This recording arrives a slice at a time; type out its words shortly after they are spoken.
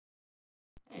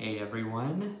Hey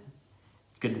everyone,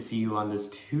 it's good to see you on this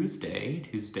Tuesday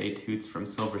Toots from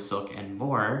SilverSilk and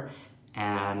more.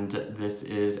 And this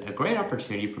is a great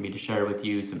opportunity for me to share with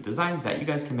you some designs that you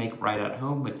guys can make right at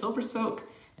home with SilverSilk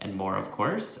and more, of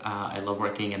course. I love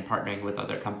working and partnering with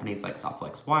other companies like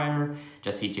Softflex Wire,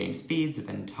 Jesse James Beads,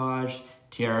 Vintage,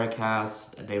 Tiara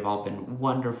Cast. They've all been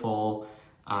wonderful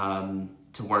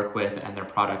to work with, and their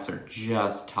products are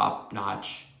just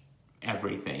top-notch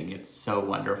everything. It's so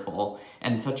wonderful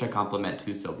and such a compliment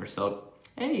to SilverSilk.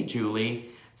 Hey Julie,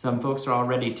 some folks are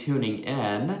already tuning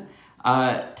in.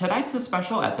 Tonight's a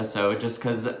special episode just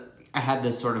because I had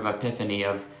this sort of epiphany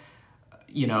of,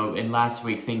 in last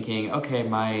week thinking, okay,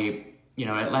 my,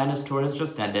 Atlantis tour has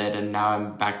just ended and now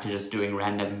I'm back to just doing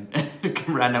random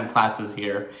classes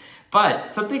here.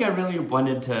 But something I really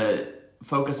wanted to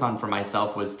focus on for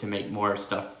myself was to make more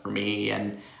stuff for me,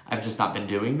 and I've just not been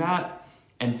doing that.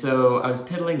 And so I was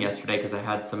piddling yesterday because I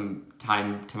had some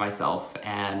time to myself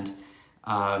and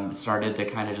started to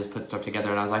kind of just put stuff together.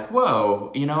 And I was like,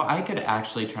 whoa, I could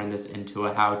actually turn this into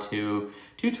a how-to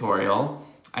tutorial.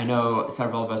 I know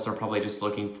several of us are probably just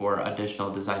looking for additional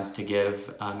designs to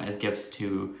give as gifts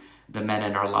to the men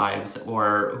in our lives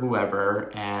or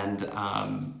whoever. And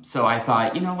so I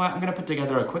thought, you know what, I'm going to put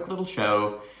together a quick little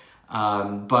show.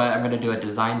 But I'm going to do a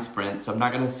design sprint, so I'm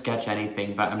not going to sketch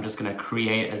anything, but I'm just going to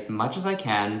create as much as I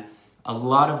can, a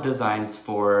lot of designs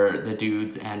for the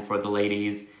dudes and for the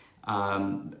ladies.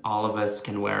 All of us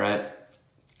can wear it.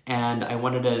 And I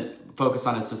wanted to focus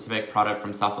on a specific product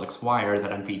from Softflex Wire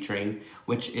that I'm featuring,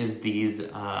 which is these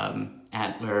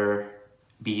antler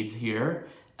beads here,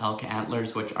 elk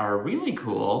antlers, which are really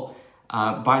cool.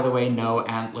 By the way, no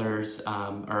antlers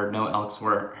or no elks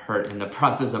were hurt in the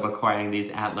process of acquiring these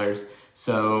antlers,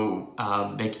 so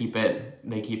they keep it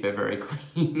very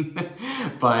clean.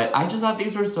 But I just thought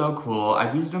these were so cool.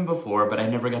 I've used them before, but I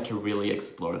never got to really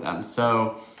explore them.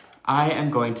 So I am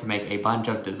going to make a bunch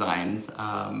of designs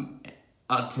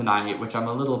tonight, which I'm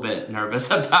a little bit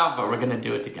nervous about, but we're gonna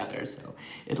do it together, so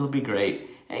it'll be great.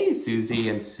 Hey, Susie,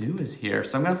 and Sue is here.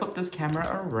 So I'm gonna flip this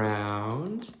camera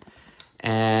around.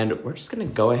 And we're just gonna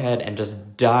go ahead and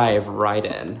just dive right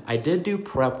in. I did do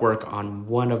prep work on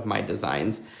one of my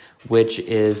designs, which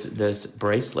is this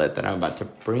bracelet that I'm about to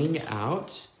bring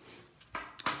out.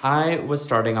 I was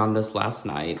starting on this last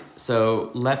night, so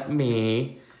let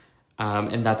me,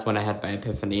 and that's when I had my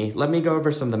epiphany. Let me go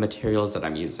over some of the materials that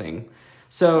I'm using.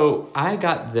 So I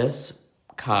got this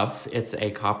cuff. It's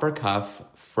a copper cuff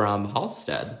from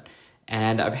Halstead.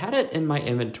 And I've had it in my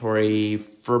inventory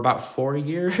for about 4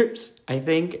 years, I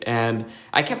think. And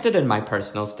I kept it in my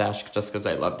personal stash just because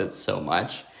I loved it so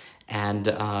much. And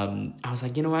I was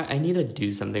like, you know what? I need to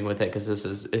do something with it because this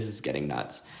is getting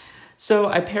nuts. So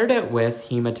I paired it with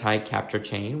hematite capture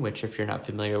chain, which if you're not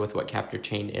familiar with what capture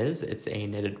chain is, it's a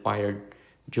knitted wire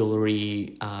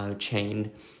jewelry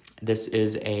chain. This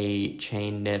is a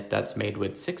chain knit that's made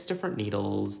with 6 different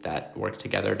needles that work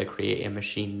together to create a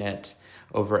machine knit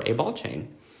over a ball chain.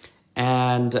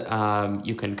 And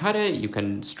you can cut it, you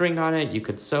can string on it, you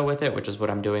could sew with it, which is what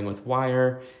I'm doing with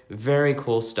wire. Very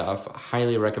cool stuff.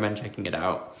 Highly recommend checking it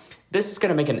out. This is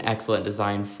going to make an excellent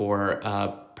design for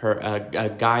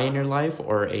a guy in your life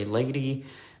or a lady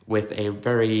with a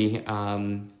very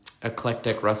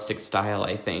eclectic rustic style,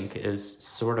 I think, is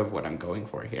sort of what I'm going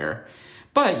for here.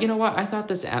 But you know what? I thought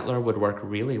this antler would work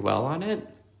really well on it.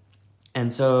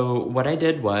 And so what I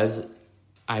did was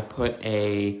I put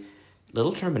a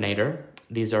little terminator.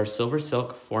 These are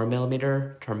SilverSilk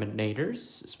 4mm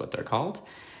terminators is what they're called.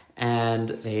 And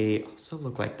they also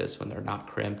look like this when they're not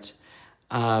crimped.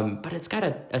 But it's got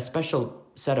a special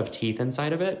set of teeth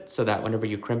inside of it so that whenever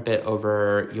you crimp it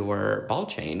over your ball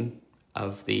chain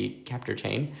of the capture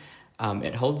chain,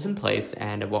 it holds in place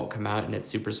and it won't come out, and it's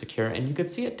super secure. And you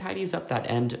could see it tidies up that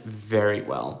end very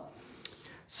well.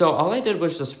 So all I did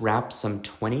was just wrap some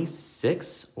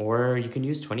 26, or you can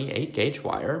use 28 gauge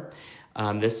wire.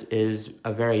 This is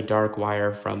a very dark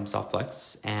wire from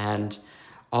Softflex, and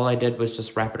all I did was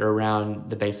just wrap it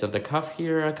around the base of the cuff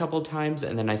here a couple times,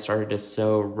 and then I started to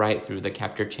sew right through the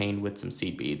capture chain with some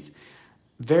seed beads.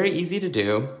 Very easy to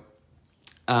do.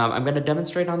 I'm going to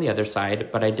demonstrate on the other side,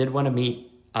 but I did want to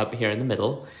meet up here in the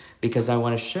middle because I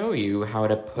want to show you how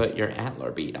to put your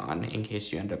antler bead on in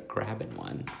case you end up grabbing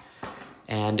one.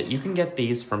 And you can get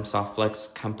these from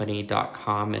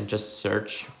softflexcompany.com and just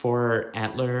search for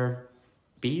antler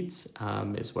beads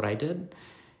is what I did.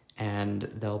 And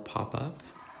they'll pop up.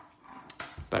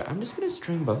 But I'm just going to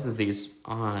string both of these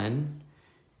on.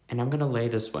 And I'm going to lay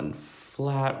this one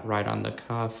flat right on the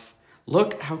cuff.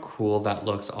 Look how cool that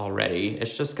looks already.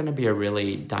 It's just going to be a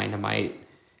really dynamite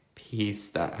piece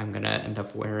that I'm gonna end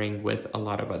up wearing with a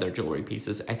lot of other jewelry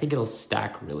pieces. I think it'll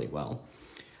stack really well.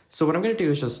 So what I'm gonna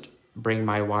do is just bring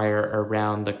my wire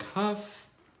around the cuff,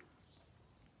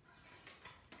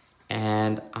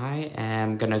 and I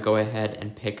am gonna go ahead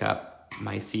and pick up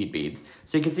my seed beads.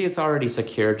 So you can see it's already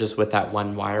secure just with that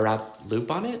one wire wrap loop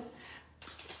on it.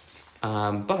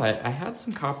 But I had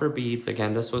some copper beads.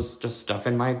 Again, this was just stuff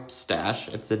in my stash.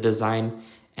 It's a design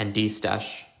and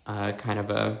de-stash kind of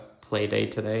a play day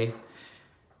today.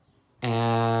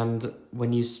 And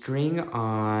when you string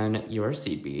on your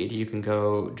seed bead, you can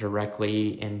go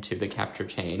directly into the capture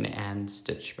chain and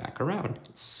stitch back around.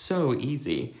 It's so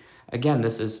easy. Again,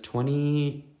 this is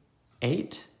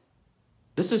 28.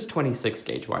 This is 26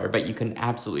 gauge wire, but you can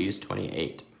absolutely use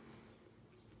 28.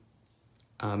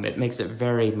 It makes it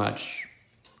very much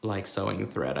like sewing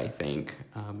thread, I think,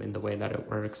 in the way that it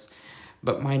works,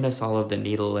 but minus all of the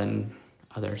needle and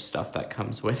other stuff that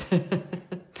comes with it.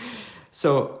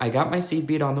 So I got my seed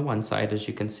bead on the one side, as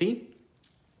you can see,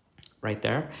 right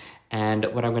there. And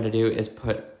what I'm gonna do is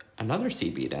put another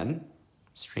seed bead in,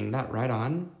 string that right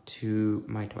on to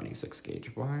my 26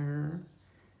 gauge wire,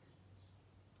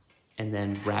 and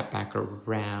then wrap back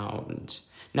around.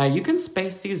 Now you can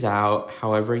space these out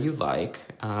however you like.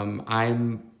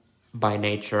 I'm by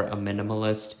nature a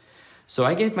minimalist, so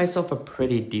I gave myself a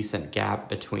pretty decent gap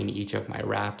between each of my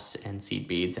wraps and seed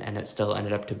beads, and it still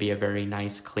ended up to be a very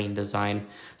nice, clean design.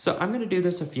 So I'm gonna do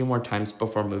this a few more times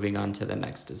before moving on to the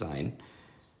next design,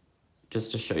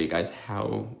 just to show you guys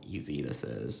how easy this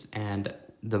is and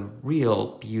the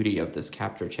real beauty of this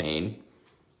capture chain.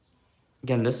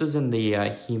 Again, this is in the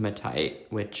hematite,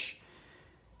 which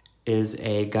is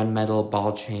a gunmetal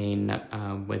ball chain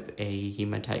with a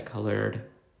hematite colored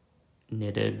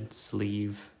knitted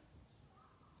sleeve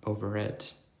over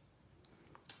it.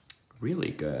 Really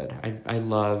good. I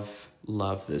love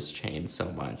this chain so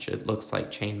much. It looks like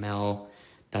chainmail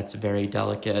that's very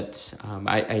delicate.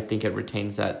 I think it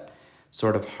retains that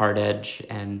sort of hard edge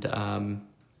and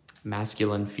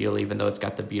masculine feel, even though it's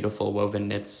got the beautiful woven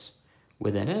knits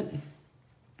within it.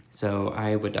 So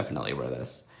I would definitely wear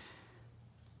this.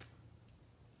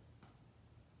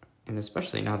 And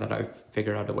especially now that I've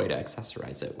figured out a way to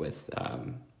accessorize it with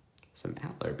some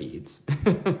antler beads.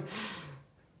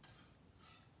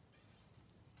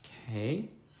 Okay.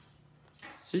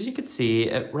 So as you can see,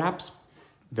 it wraps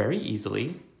very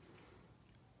easily.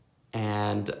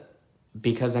 And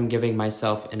because I'm giving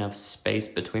myself enough space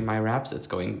between my wraps, it's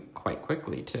going quite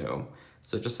quickly too.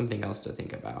 So just something else to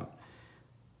think about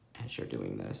as you're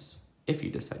doing this, if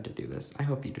you decide to do this. I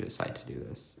hope you do decide to do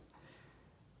this.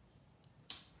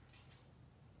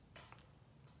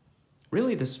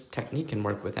 Really, this technique can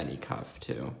work with any cuff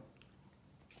too.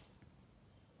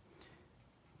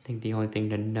 I think the only thing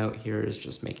to note here is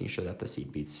just making sure that the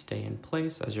seed beads stay in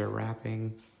place as you're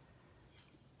wrapping.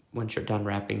 Once you're done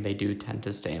wrapping, they do tend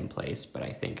to stay in place, but I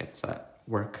think it's that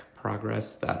work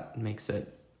progress that makes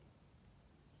it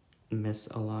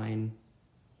misalign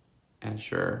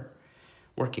as you're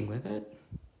working with it.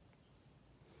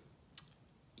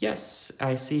 Yes,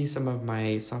 I see some of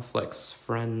my SoftFlex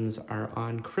friends are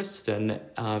on. Kristen,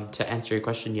 to answer your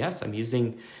question, yes, I'm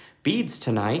using beads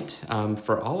tonight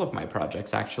for all of my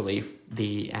projects, actually.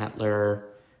 The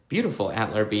beautiful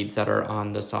antler beads that are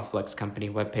on the SoftFlex company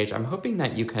webpage. I'm hoping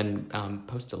that you can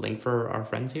post a link for our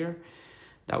friends here.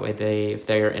 That way if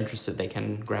they are interested, they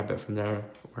can grab it from there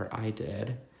where I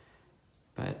did.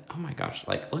 But oh my gosh,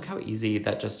 like look how easy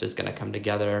that just is gonna come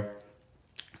together.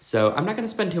 So I'm not gonna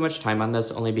spend too much time on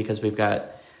this only because we've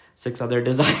got 6 other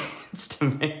designs to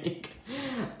make.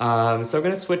 So I'm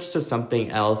gonna switch to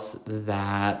something else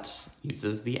that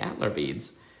uses the antler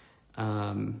beads.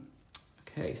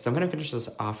 Okay, so I'm gonna finish this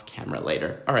off camera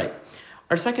later. All right,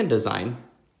 our second design,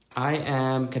 I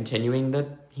am continuing the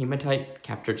hematite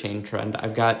capture chain trend.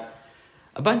 I've got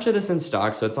a bunch of this in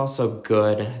stock, so it's also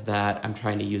good that I'm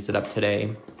trying to use it up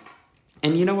today.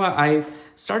 And you know what, I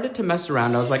started to mess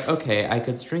around. I was like, okay, I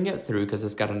could string it through because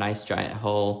it's got a nice giant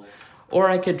hole, or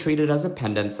I could treat it as a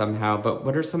pendant somehow, but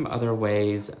what are some other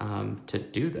ways to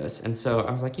do this? And so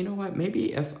I was like, you know what,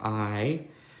 maybe if I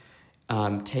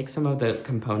take some of the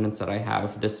components that I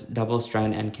have, this double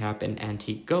strand end cap in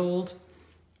antique gold,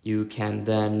 you can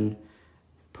then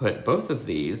put both of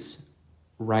these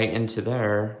right into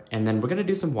there, and then we're gonna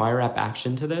do some wire wrap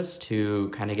action to this to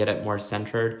kind of get it more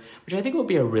centered, which I think will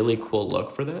be a really cool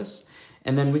look for this.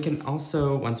 And then we can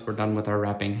also, once we're done with our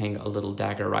wrapping, hang a little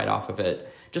dagger right off of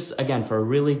it, just again for a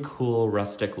really cool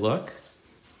rustic look.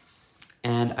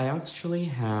 And I actually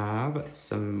have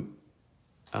some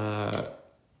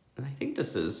I think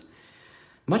this is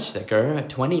much thicker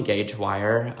 20 gauge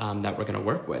wire that we're gonna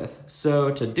work with.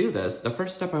 So to do this, the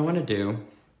first step I wanna do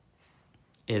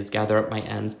is gather up my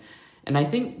ends. And I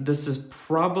think this is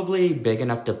probably big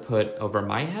enough to put over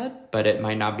my head, but it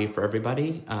might not be for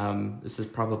everybody. This is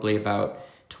probably about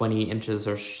 20 inches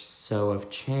or so of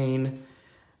chain,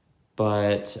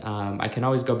 but I can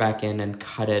always go back in and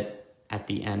cut it at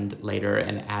the end later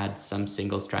and add some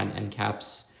single strand end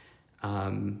caps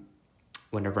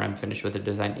whenever I'm finished with the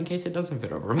design, in case it doesn't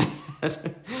fit over my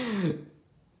head.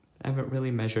 I haven't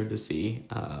really measured to see,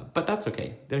 but that's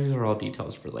okay. These are all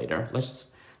details for later. Let's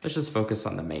just focus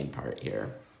on the main part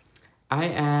here. I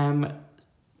am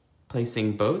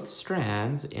placing both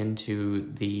strands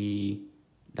into the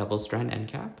double strand end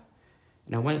cap,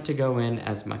 and I want it to go in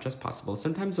as much as possible.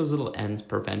 Sometimes those little ends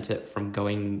prevent it from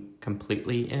going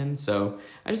completely in, so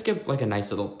I just give like a nice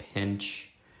little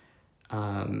pinch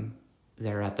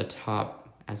there at the top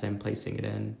as I'm placing it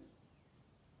in.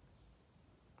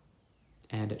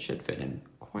 And it should fit in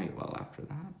quite well after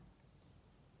that.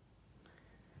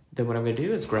 Then what I'm gonna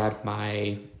do is grab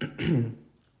my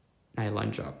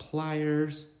nylon jaw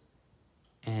pliers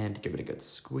and give it a good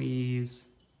squeeze.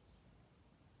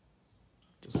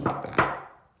 Just like that.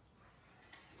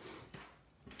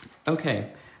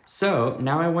 Okay, so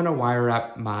now I wanna wire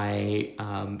up my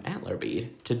antler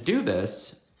bead. To do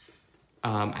this,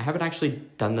 I haven't actually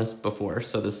done this before,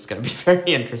 so this is gonna be very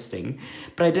interesting,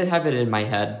 but I did have it in my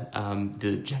head,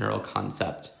 the general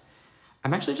concept.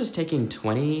 I'm actually just taking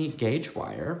 20 gauge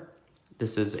wire.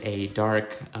 This is a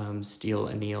dark steel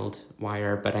annealed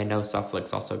wire, but I know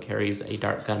Softflix also carries a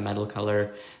dark gunmetal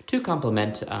color to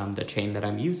complement the chain that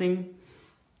I'm using.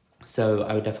 So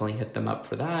I would definitely hit them up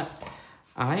for that.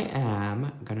 I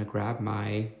am gonna grab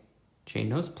my chain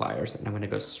nose pliers and I'm gonna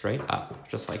go straight up,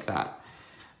 just like that.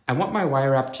 I want my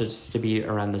wire wrap just to be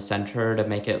around the center to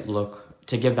make it look,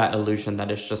 to give that illusion that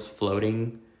it's just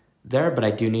floating there, but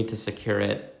I do need to secure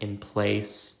it in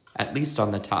place, at least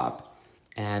on the top.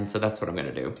 And so that's what I'm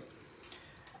gonna do.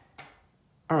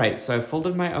 All right, so I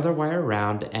folded my other wire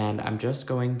around and I'm just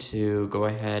going to go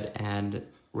ahead and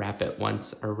wrap it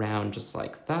once around just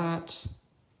like that.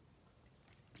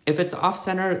 If it's off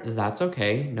center, that's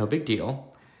okay, no big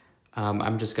deal.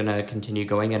 I'm just gonna continue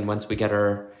going, and once we get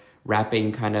our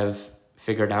wrapping kind of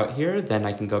figured out here, then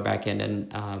I can go back in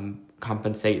and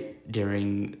compensate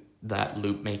during that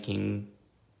loop making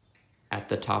at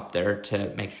the top there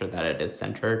to make sure that it is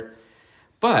centered.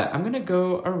 But I'm gonna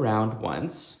go around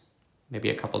once, maybe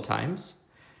a couple times,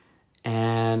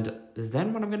 and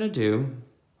then what I'm gonna do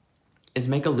is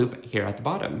make a loop here at the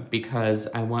bottom, because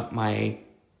I want my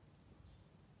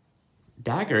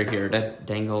dagger here to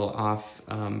dangle off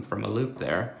from a loop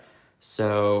there.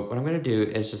 So what I'm gonna do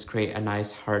is just create a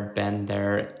nice hard bend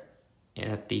there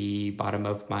at the bottom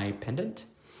of my pendant.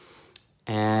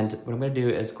 And what I'm gonna do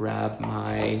is grab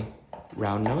my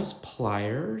round nose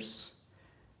pliers,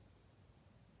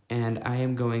 and I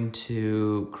am going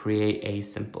to create a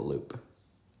simple loop.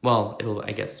 Well, it'll,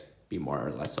 I guess, be more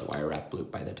or less a wire wrap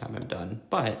loop by the time I'm done,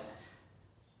 but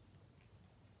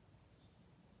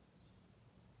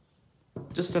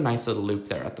just a nice little loop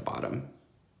there at the bottom.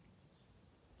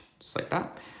 Just like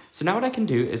that. So now what I can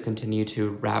do is continue to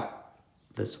wrap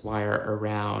this wire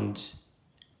around,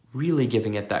 really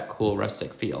giving it that cool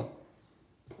rustic feel.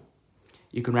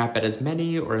 You can wrap it as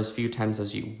many or as few times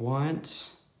as you want.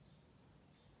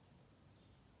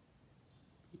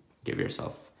 Give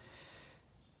yourself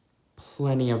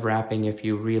plenty of wrapping if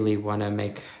you really want to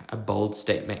make a bold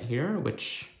statement here,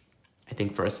 which I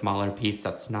think for a smaller piece,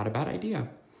 that's not a bad idea.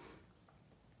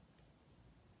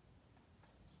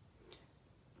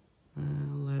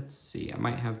 Let's see, I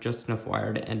might have just enough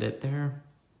wire to end it there.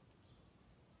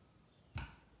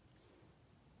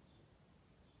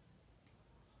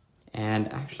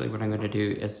 And actually what I'm going to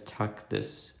do is tuck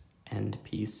this end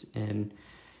piece in.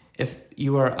 If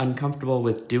you are uncomfortable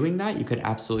with doing that, you could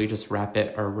absolutely just wrap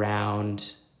it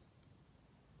around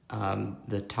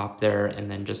the top there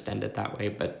and then just end it that way,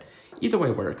 but either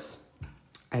way works.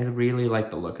 I really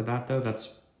like the look of that though,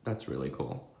 that's really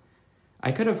cool.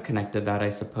 I could have connected that,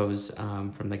 I suppose,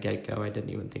 from the get-go. I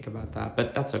didn't even think about that,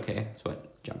 but that's okay. That's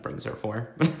what jump rings are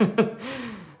for.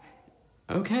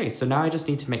 Okay, so now I just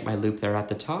need to make my loop there at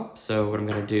the top. So what I'm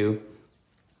gonna do,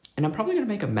 and I'm probably gonna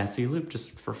make a messy loop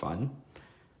just for fun.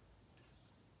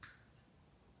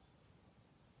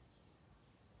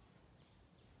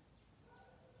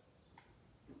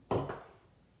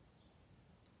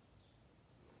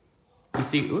 You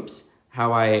see, oops,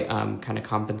 how I kind of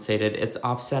compensated. It's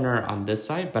off center on this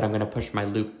side, but I'm gonna push my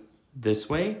loop this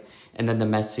way, and then the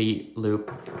messy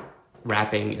loop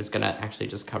wrapping is gonna actually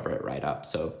just cover it right up.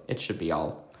 So it should be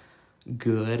all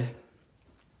good.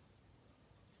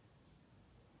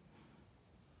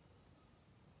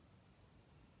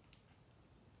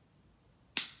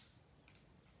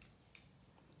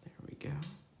 There we go.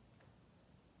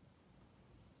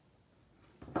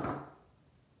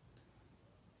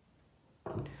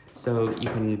 So you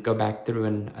can go back through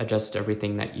and adjust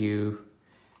everything that you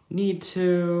need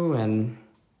to and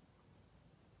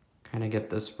kind of get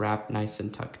this wrap nice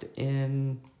and tucked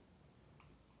in.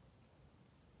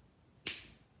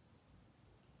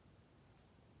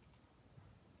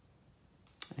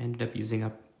 I ended up using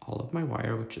up all of my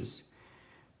wire, which is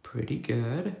pretty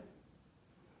good. There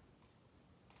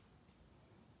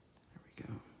we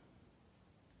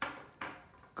go.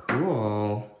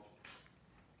 Cool.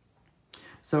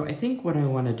 So I think what I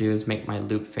want to do is make my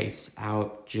loop face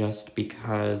out just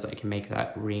because I can make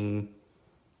that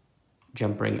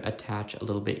jump ring attach a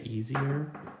little bit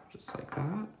easier, just like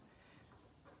that.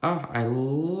 Oh, I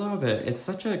love it. It's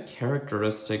such a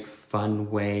characteristic,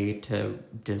 fun way to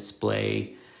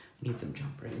display, I need some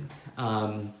jump rings,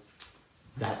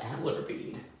 that antler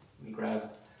bead. Let me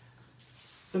grab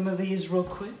some of these real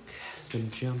quick, some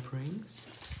jump rings.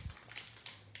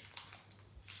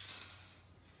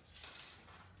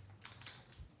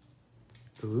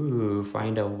 Ooh,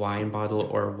 find a wine bottle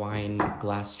or wine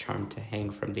glass charm to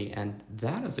hang from the end.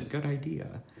 That is a good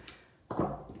idea.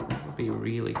 That would be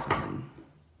really fun.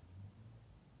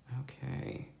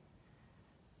 Okay.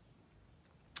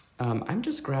 I'm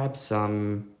just grab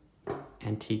some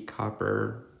antique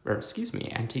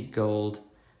gold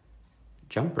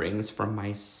jump rings from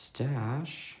my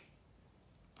stash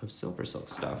of SilverSilk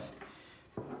stuff.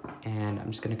 And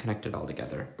I'm just gonna connect it all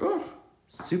together. Ooh.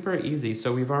 Super easy.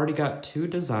 So we've already got 2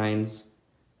 designs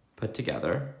put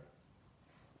together.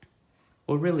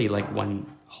 Well, really like one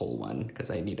whole one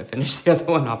because I need to finish the other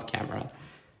one off camera.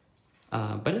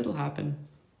 But it'll happen.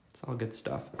 It's all good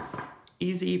stuff.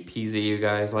 Easy peasy, you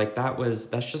guys. Like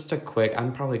that's just a quick,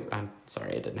 I'm sorry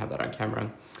I didn't have that on camera.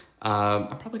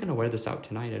 I'm probably gonna wear this out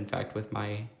tonight, in fact, with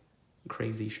my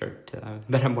crazy shirt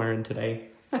that I'm wearing today.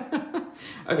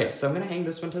 Okay, so I'm gonna hang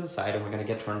this one to the side and we're gonna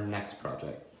get to our next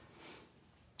project,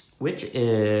 which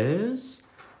is,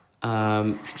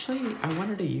 actually, I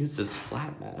wanted to use this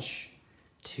flat mesh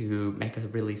to make a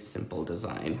really simple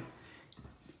design.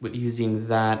 With using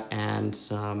that and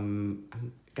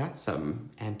got some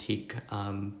antique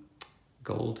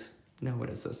gold, no, what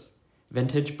is this?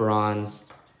 Vintage bronze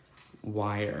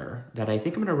wire that I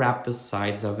think I'm gonna wrap the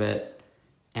sides of it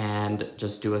and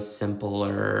just do a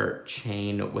simpler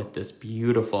chain with this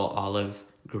beautiful olive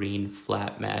green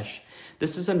flat mesh.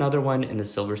 This is another one in the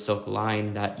SilverSilk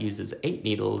line that uses 8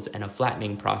 needles and a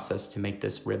flattening process to make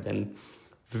this ribbon.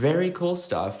 Very cool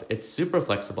stuff. It's super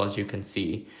flexible, as you can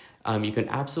see. You can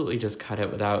absolutely just cut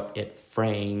it without it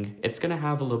fraying. It's gonna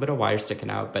have a little bit of wire sticking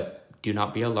out, but do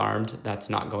not be alarmed. That's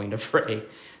not going to fray.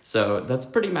 So that's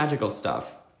pretty magical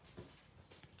stuff.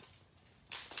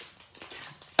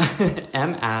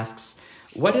 M asks,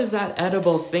 what is that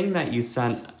edible thing that you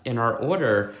sent in our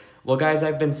order? Well, guys,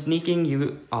 I've been sneaking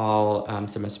you all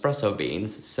some espresso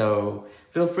beans, so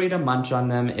feel free to munch on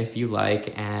them if you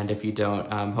like, and if you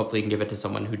don't, hopefully you can give it to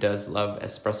someone who does love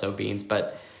espresso beans,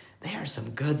 but they are some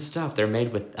good stuff. They're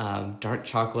made with dark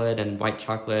chocolate and white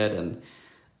chocolate, and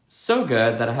so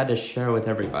good that I had to share with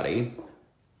everybody.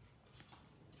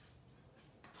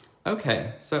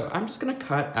 Okay, so I'm just gonna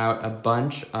cut out a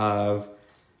bunch of,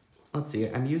 let's see,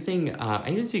 I'm using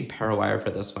Parawire for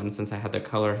this one since I had the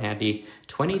color handy.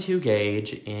 22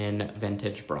 gauge in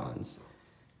vintage bronze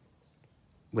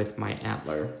with my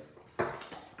antler.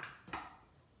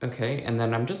 Okay, and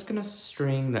then I'm just gonna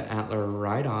string the antler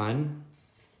right on.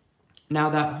 Now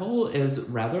that hole is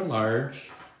rather large,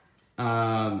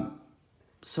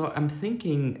 so I'm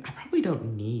thinking I probably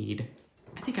don't need,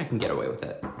 I think I can get away with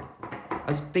it. I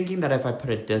was thinking that if I put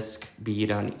a disc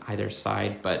bead on either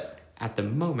side, but at the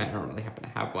moment I don't really happen to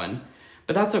have one.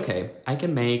 But that's okay. I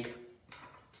can make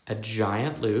a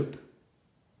giant loop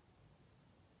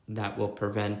that will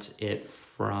prevent it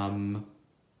from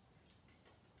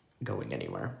going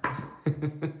anywhere.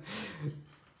 There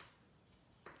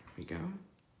we go.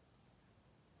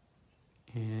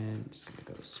 And I'm just gonna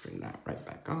go string that right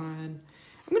back on.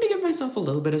 I'm gonna give myself a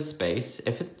little bit of space.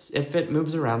 If it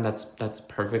moves around, that's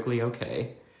perfectly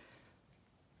okay.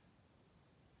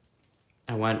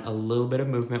 I want a little bit of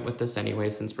movement with this anyway,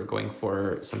 since we're going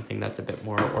for something that's a bit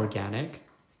more organic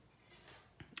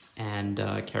and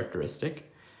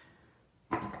characteristic.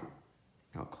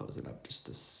 I'll close it up just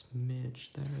a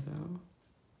smidge there, though.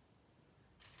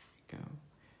 There we go.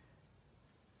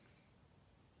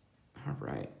 All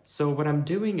right, so what I'm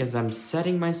doing is I'm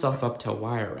setting myself up to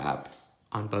wire wrap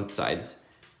on both sides,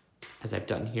 as I've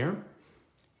done here.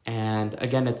 And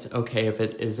again, it's okay if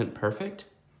it isn't perfect.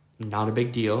 Not a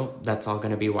big deal. That's all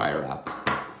gonna be wire wrap.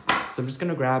 So I'm just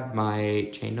gonna grab my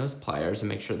chain nose pliers and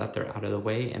make sure that they're out of the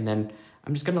way. And then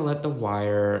I'm just gonna let the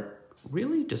wire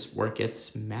really just work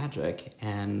its magic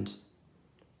and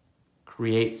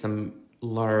create some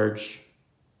large,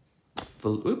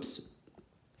 oops,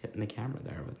 hitting the camera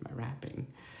there with my wrapping.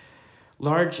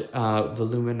 Large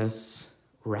voluminous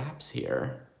wraps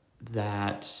here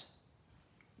that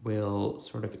will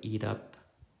sort of eat up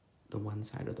the one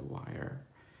side of the wire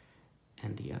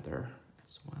and the other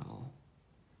as well.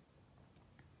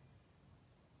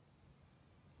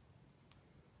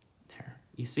 There.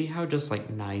 You see how just like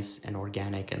nice and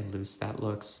organic and loose that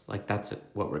looks? Like that's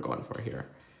what we're going for here.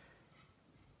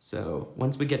 So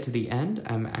once we get to the end,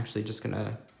 I'm actually just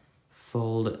gonna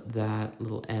fold that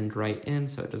little end right in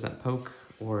so it doesn't poke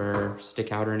or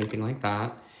stick out or anything like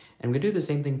that. And I'm gonna do the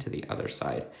same thing to the other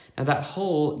side. Now that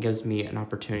hole gives me an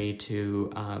opportunity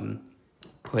to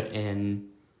put in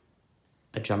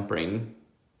a jump ring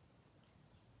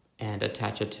and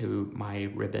attach it to my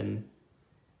ribbon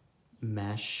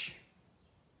mesh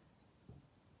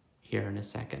here in a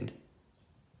second.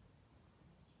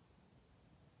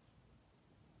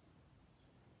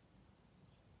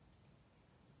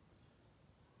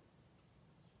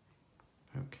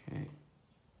 Okay.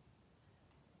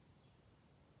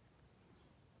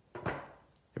 There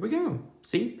we go.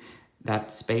 See?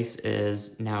 That space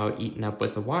is now eaten up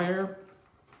with the wire.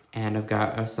 And I've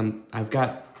got I've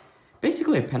got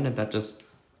basically a pendant that's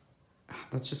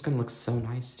just gonna look so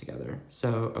nice together.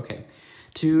 So, okay.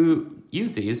 To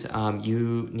use these,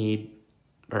 you need,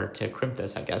 or to crimp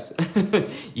this, I guess,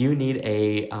 you need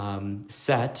a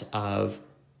set of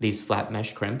these flat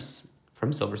mesh crimps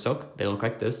from SilverSilk. They look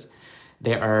like this.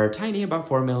 They are tiny, about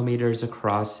 4 millimeters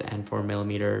across and 4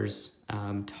 millimeters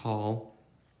tall.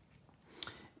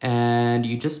 And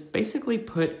you just basically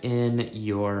put in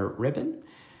your ribbon,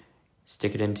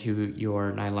 stick it into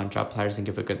your nylon job pliers and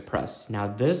give it a good press. Now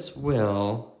this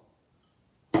will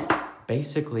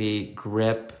basically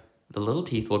grip, the little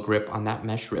teeth will grip on that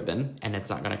mesh ribbon and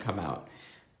it's not gonna come out.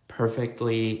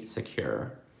 Perfectly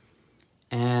secure.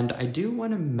 And I do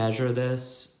wanna measure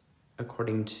this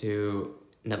according to,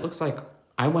 and it looks like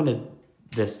I wanted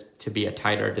this to be a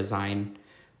tighter design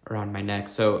around my neck.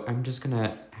 So I'm just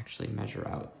gonna actually measure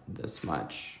out this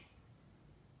much,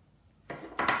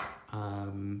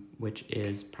 which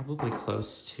is probably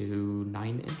close to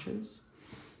 9 inches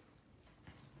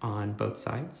on both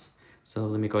sides. So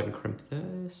let me go ahead and crimp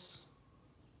this.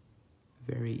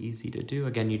 Very easy to do.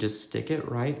 Again, you just stick it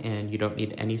right in. You don't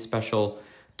need any special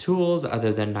tools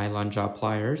other than nylon jaw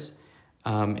pliers,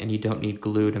 and you don't need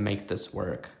glue to make this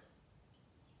work.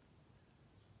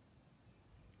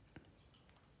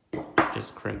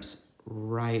 Just crimps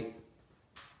right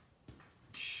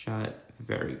shut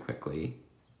very quickly.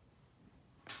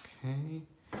 Okay.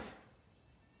 Here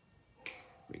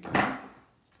we go.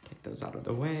 Take those out of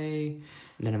the way.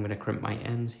 And then I'm gonna crimp my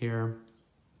ends here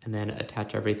and then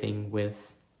attach everything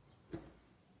with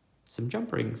some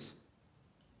jump rings.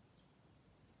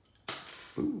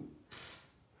 Ooh.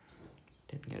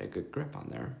 Didn't get a good grip on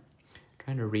there.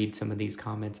 Trying to read some of these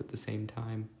comments at the same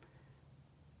time.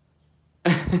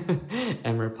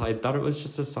 Em replied, thought it was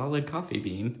just a solid coffee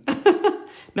bean.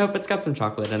 Nope, it's got some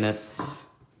chocolate in it.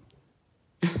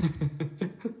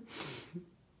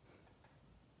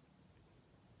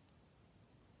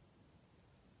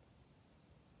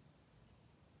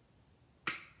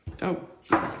 Oh,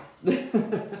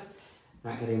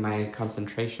 not getting my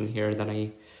concentration here that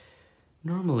I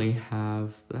normally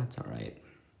have. That's all right.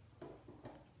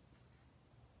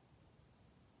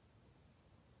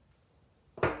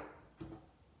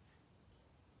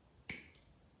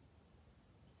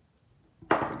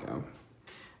 There we go.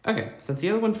 Okay, since the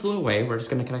other one flew away, we're just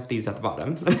gonna connect these at the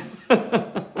bottom.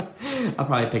 I'll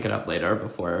probably pick it up later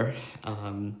before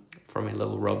my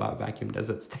little robot vacuum does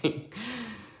its thing.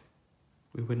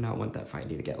 We would not want that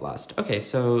finding to get lost. Okay,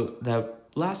 so the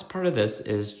last part of this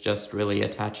is just really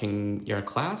attaching your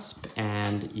clasp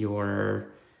and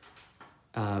your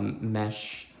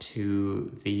mesh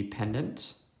to the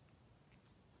pendant.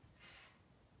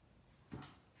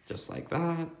 Just like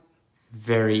that.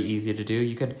 Very easy to do.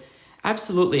 You could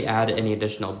absolutely add any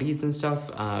additional beads and stuff.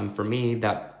 For me,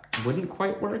 that wouldn't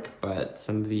quite work, but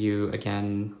some of you,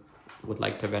 again, would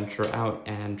like to venture out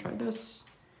and try this.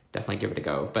 Definitely give it a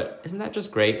go. But isn't that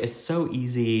just great? It's so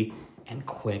easy and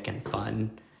quick and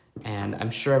fun. And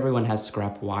I'm sure everyone has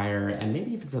scrap wire and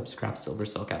maybe even some scrap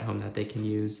SilverSilk at home that they can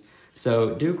use.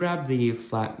 So do grab the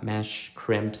flat mesh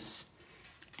crimps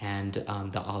and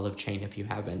the olive chain if you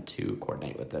haven't to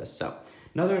coordinate with this. So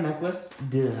another necklace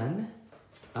done.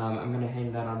 I'm gonna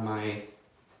hang that on my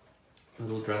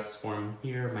little dress form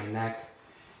here, my neck.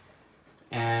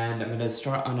 And I'm gonna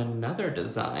start on another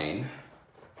design.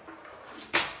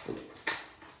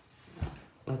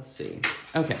 Let's see.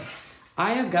 Okay,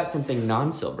 I have got something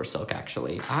non-SilverSilk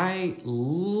actually. I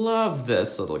love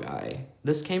this little guy.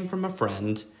 This came from a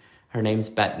friend. Her name's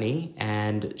Bethany,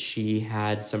 and she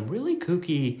had some really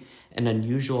kooky and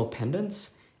unusual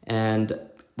pendants and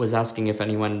was asking if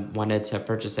anyone wanted to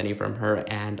purchase any from her,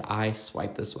 and I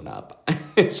swiped this one up.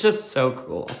 It's just so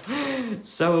cool.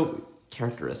 So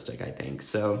characteristic, I think.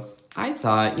 So I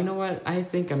thought, you know what? I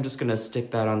think I'm just gonna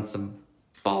stick that on some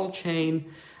ball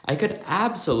chain. I could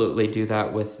absolutely do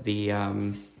that with the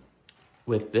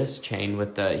with this chain,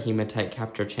 with the hematite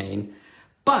capture chain,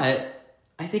 but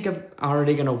I think I'm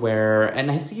already gonna wear,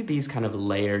 and I see these kind of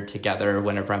layered together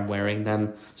whenever I'm wearing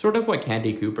them, sort of what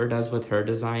Candy Cooper does with her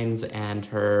designs and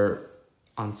her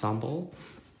ensemble,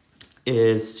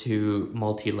 is to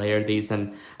multi-layer these.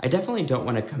 And I definitely don't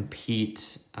want to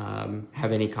compete,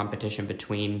 have any competition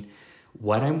between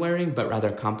what I'm wearing, but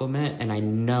rather complement. And I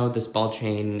know this ball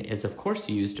chain is of course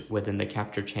used within the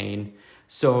capture chain,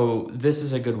 so this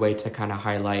is a good way to kind of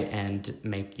highlight and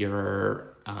make your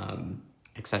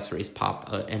accessories pop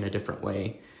in a different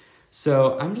way.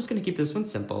 So I'm just going to keep this one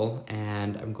simple,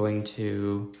 and I'm going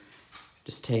to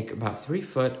just take about 3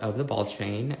 foot of the ball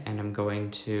chain, and I'm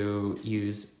going to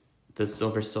use the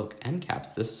SilverSilk end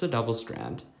caps. This is a double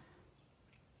strand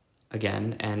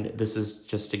again, and this is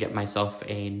just to get myself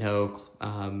a no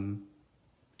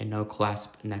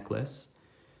clasp necklace.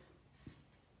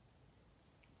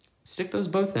 Stick those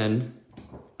both in,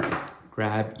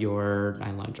 grab your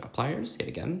nylon jaw pliers yet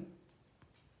again,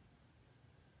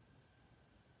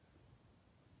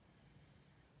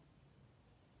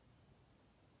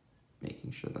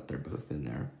 making sure that they're both in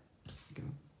there. There we go.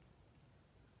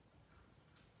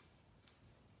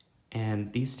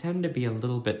 And these tend to be a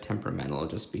little bit temperamental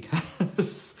just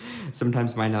because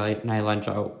sometimes my nylon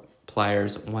jaw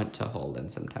pliers want to hold and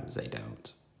sometimes they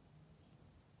don't.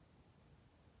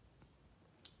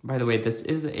 By the way, this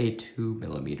is a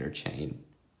 2mm chain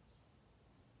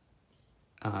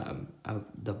of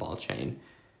the ball chain.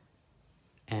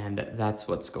 And that's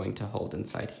what's going to hold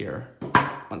inside here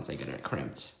once I get it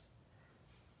crimped.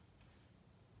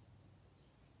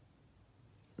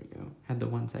 There we go. Had the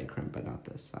one side crimped, but not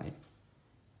this side.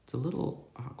 It's a little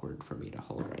awkward for me to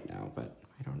hold right now, but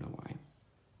I don't know why.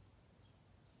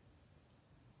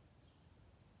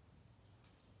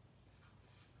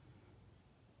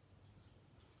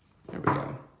 There we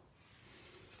go.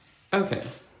 Okay,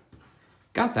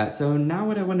 got that. So now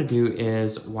what I want to do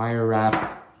is wire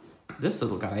wrap this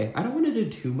little guy. I don't want to do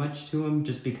too much to him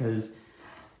just because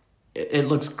it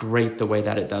looks great the way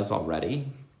that it does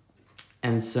already.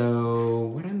 And so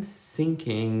what I'm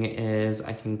thinking is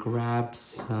I can grab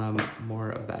some more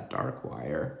of that dark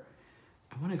wire.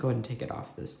 I want to go ahead and take it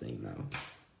off this thing though.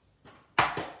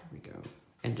 There we go.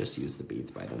 And just use the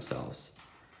beads by themselves.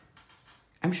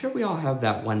 I'm sure we all have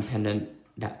that one pendant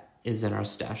that is in our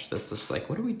stash that's just like,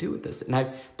 what do we do with this? And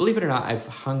believe it or not, I've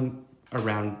hung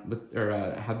around with,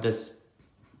 or have this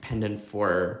pendant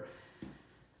for,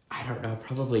 I don't know,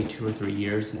 probably 2 or 3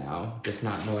 years now, just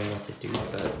not knowing what to do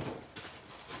with it.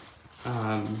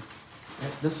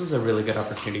 This was a really good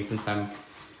opportunity since I'm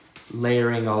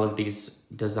layering all of these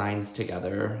designs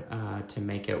together to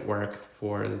make it work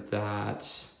for that.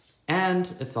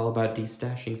 And it's all about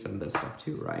destashing some of this stuff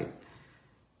too, right?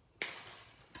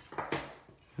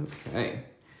 Okay,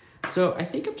 so I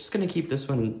think I'm just gonna keep this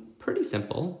one pretty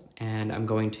simple, and I'm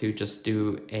going to just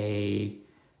do a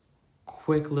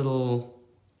quick little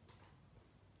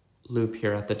loop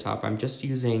here at the top. I'm just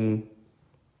using,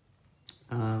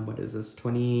 what is this,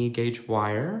 20 gauge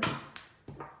wire.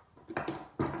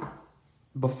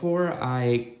 Before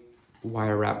I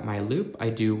wire wrap my loop, I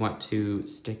do want to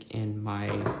stick in my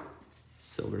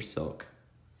SilverSilk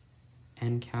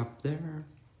end cap there.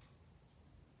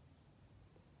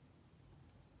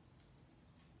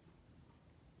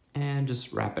 And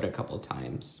just wrap it a couple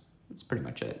times. That's pretty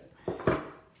much it.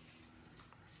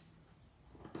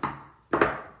 And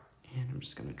I'm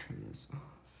just gonna trim this off.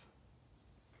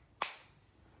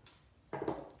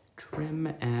 Trim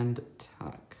and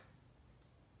tuck.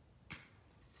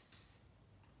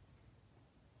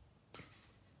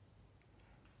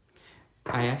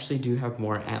 I actually do have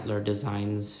more antler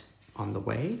designs on the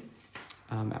way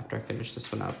after I finish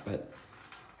this one up, but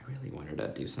I really wanted to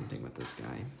do something with this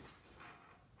guy.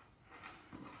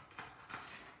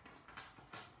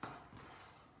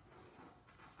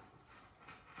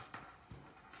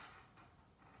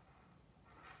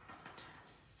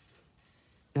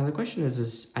 the question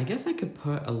is I guess I could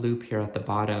put a loop here at the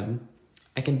bottom.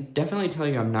 I can definitely tell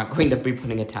you I'm not going to be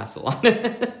putting a tassel on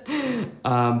it.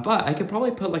 But I could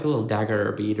probably put like a little dagger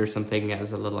or bead or something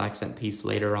as a little accent piece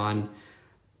later on.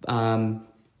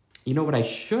 You know what I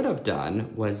should have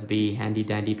done was the handy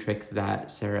dandy trick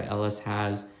that Sarah Ellis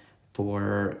has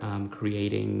for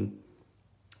creating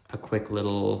a quick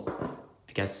little,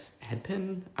 I guess, head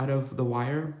pin out of the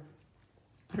wire.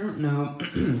 I don't know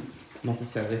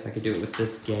necessarily if I could do it with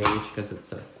this gauge because it's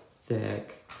so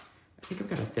thick. I think I've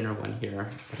got a thinner one here,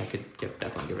 but I could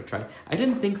definitely give it a try. I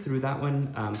didn't think through that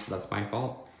one, so that's my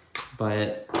fault.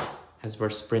 But as we're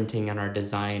sprinting on our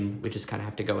design, we just kind of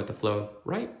have to go with the flow,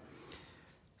 right?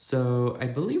 So I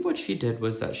believe what she did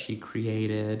was that she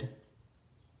created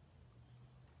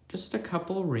just a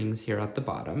couple rings here at the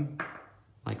bottom,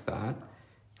 like that,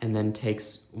 and then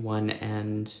takes one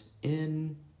end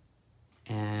in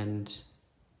and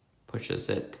pushes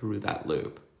it through that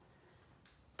loop.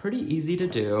 Pretty easy to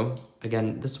do.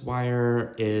 Again, this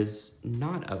wire is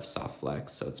not of soft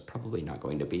flex, so it's probably not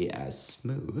going to be as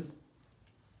smooth.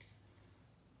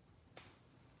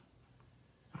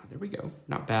 Oh, there we go.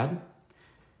 Not bad.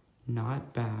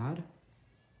 Not bad.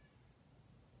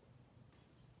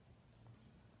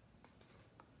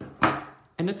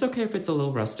 And it's okay if it's a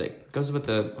little rustic. It goes with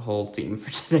the whole theme for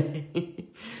today.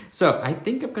 So I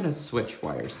think I'm gonna switch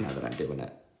wires now that I'm doing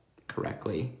it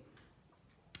correctly.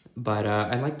 But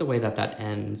I like the way that that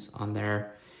ends on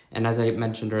there. And as I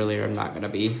mentioned earlier, I'm not gonna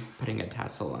be putting a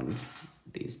tassel on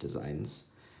these designs.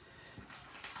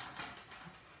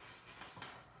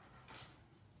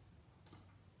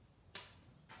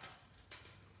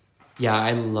 Yeah,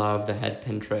 I love the head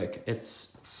pin trick.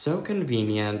 It's so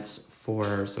convenient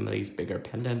for some of these bigger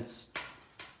pendants.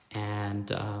 And,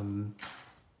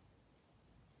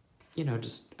 you know,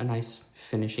 just a nice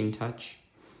finishing touch.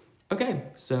 Okay,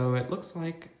 so it looks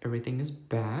like everything is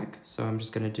back. So I'm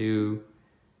just gonna do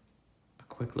a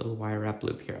quick little wire wrap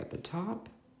loop here at the top.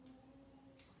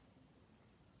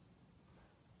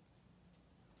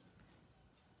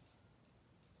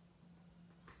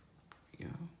 There we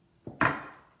go.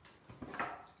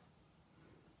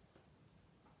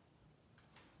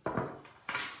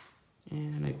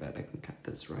 And I bet I can cut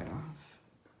this right off.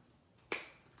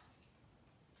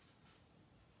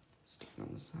 Stick it on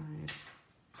the side.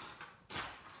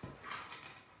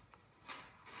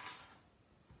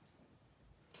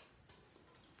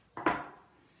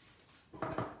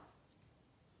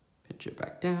 Pinch it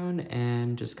back down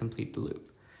and just complete the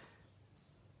loop.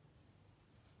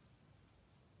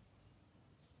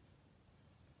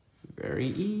 Very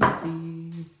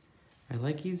easy. I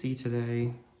like easy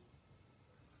today.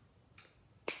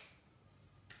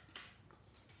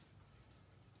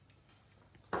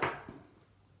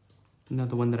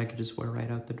 Another one that I could just wear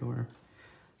right out the door.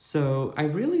 So I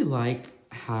really like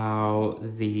how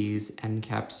these end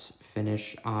caps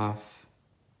finish off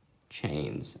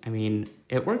chains. I mean,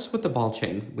 it works with the ball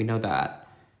chain. We know that.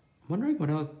 I'm wondering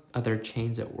what other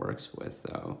chains it works with,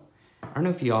 though. I don't know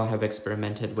if you all have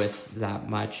experimented with that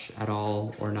much at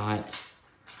all or not.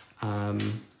 But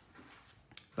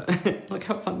look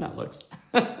how fun that looks.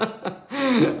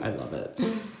 I love it.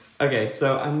 Okay,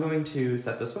 so I'm going to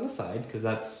set this one aside because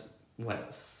that's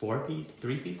what, 3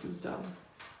 pieces done?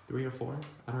 3 or 4?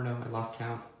 I don't know, I lost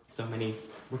count. So many,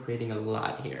 we're creating a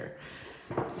lot here.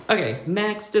 Okay,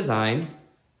 next design.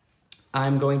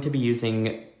 I'm going to be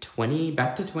using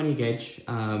back to 20 gauge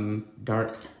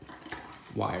dark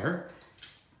wire.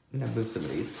 I'm gonna move some of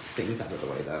these things out of the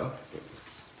way though, because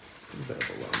it's a bit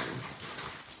overwhelming.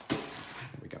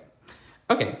 There we go.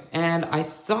 Okay, and I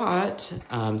thought,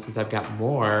 since I've got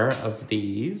more of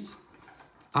these,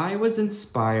 I was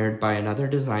inspired by another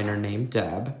designer named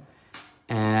Deb,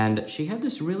 and she had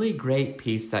this really great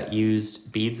piece that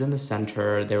used beads in the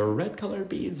center. They were red colored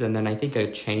beads, and then I think a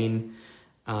chain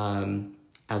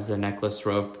as the necklace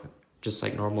rope, just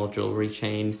like normal jewelry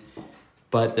chain.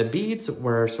 But the beads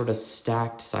were sort of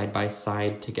stacked side by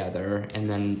side together, and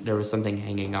then there was something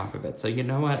hanging off of it. So you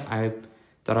know what? I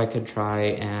thought I could try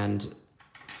and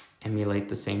emulate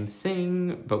the same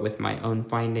thing, but with my own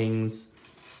findings.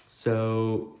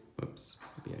 So, oops,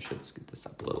 maybe I should scoot this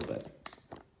up a little bit.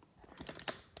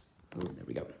 Oh, there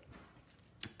we go.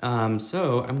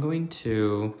 So I'm going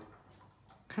to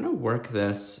kind of work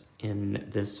this in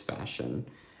this fashion.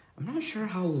 I'm not sure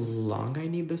how long I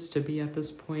need this to be at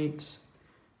this point.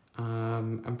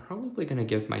 I'm probably gonna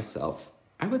give myself,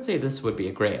 I would say this would be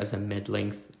great as a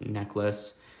mid-length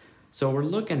necklace. So we're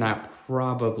looking at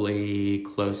probably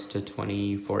close to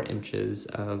 24 inches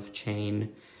of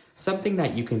chain. Something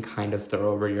that you can kind of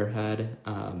throw over your head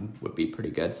would be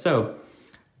pretty good. So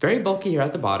Very bulky here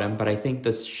at the bottom, but I think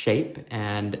this shape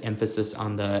and emphasis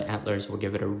on the antlers will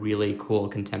give it a really cool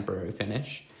contemporary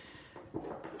finish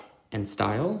and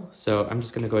style. So I'm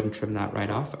just gonna go ahead and trim that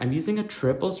right off. I'm using a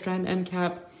triple strand end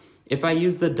cap. If I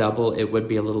use the double, it would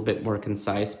be a little bit more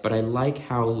concise, but I like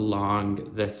how long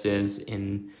this is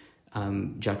in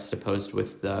juxtaposed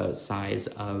with the size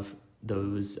of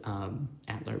those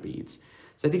antler beads.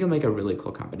 So I think it'll make a really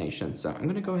cool combination. So I'm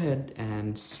gonna go ahead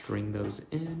and string those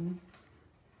in.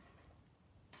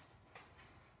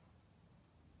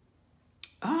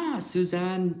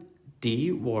 Suzanne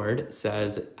D. Ward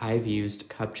says, I've used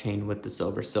cup chain with the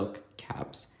SilverSilk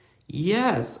caps.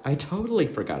 Yes, I totally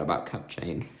forgot about cup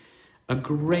chain. A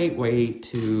great way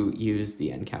to use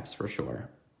the end caps for sure.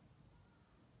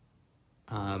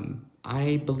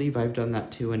 I believe I've done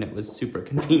that too, and it was super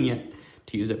convenient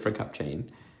to use it for cup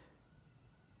chain.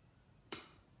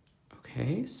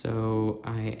 Okay, so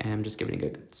I am just giving it a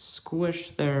good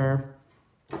squish there.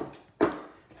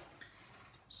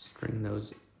 String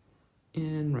those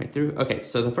in right through. Okay,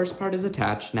 so the first part is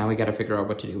attached. Now we got to figure out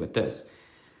what to do with this.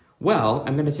 Well,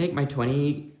 I'm going to take my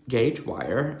 20 gauge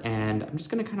wire and I'm just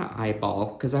going to kind of eyeball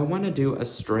because I want to do a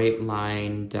straight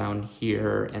line down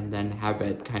here and then have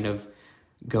it kind of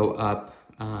go up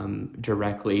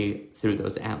directly through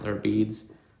those antler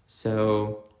beads.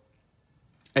 So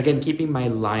again, keeping my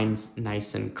lines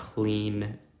nice and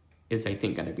clean is, I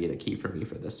think, going to be the key for me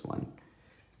for this one.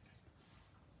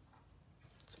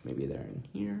 So maybe there in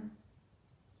here.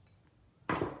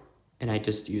 And I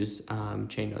just use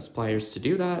chain nose pliers to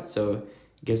do that. So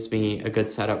it gives me a good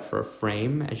setup for a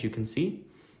frame, as you can see.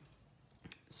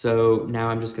 So now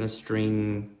I'm just gonna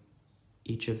string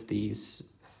each of these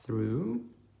through.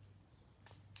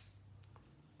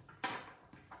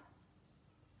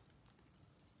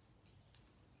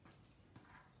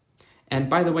 And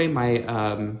by the way,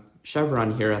 my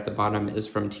chevron here at the bottom is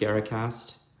from Tiara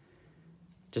Cast,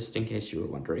 just in case you were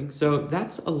wondering. So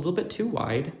that's a little bit too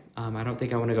wide. I don't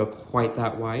think I want to go quite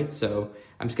that wide, so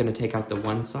I'm just going to take out the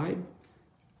one side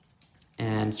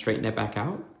and straighten it back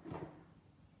out.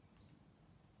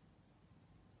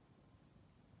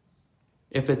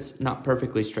 If it's not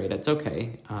perfectly straight, it's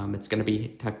okay. It's going to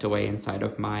be tucked away inside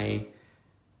of my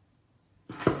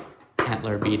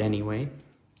antler bead anyway.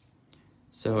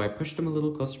 So I pushed them a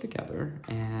little closer together,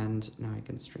 and now I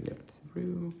can string it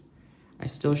through. I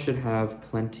still should have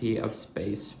plenty of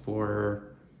space for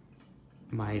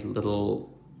my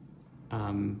little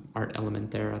art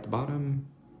element there at the bottom.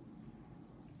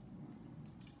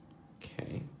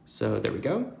 Okay, so there we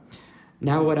go.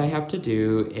 Now what I have to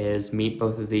do is meet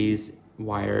both of these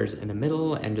wires in the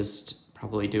middle and just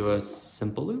probably do a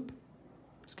simple loop.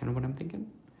 That's kind of what I'm thinking.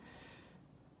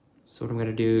 So what I'm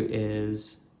gonna do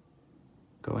is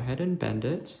go ahead and bend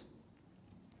it.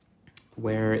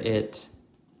 Where it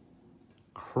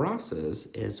crosses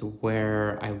is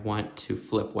where I want to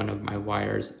flip one of my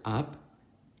wires up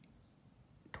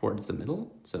towards the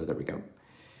middle. So there we go,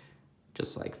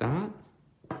 just like that.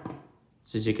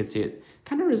 So as you can see, it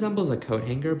kind of resembles a coat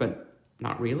hanger, but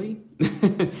not really.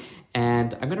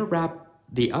 And I'm gonna wrap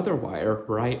the other wire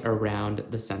right around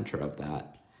the center of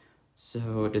that.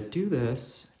 So to do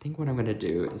this, I think what I'm gonna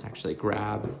do is actually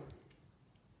grab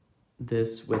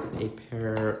this with a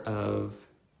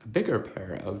bigger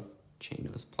pair of chain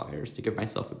nose pliers to give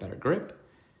myself a better grip.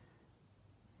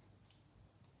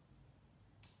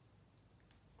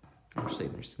 Actually,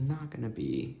 there's not going to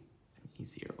be an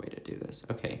easier way to do this.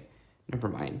 Okay, never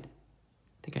mind.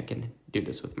 I think I can do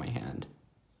this with my hand.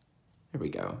 There we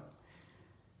go.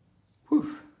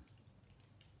 Whew.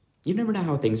 You never know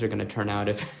how things are going to turn out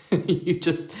if you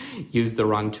just use the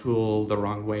wrong tool the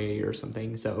wrong way or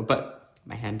something. So, but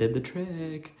my hand did the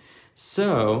trick.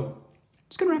 So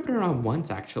just gonna wrap it around once,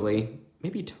 actually,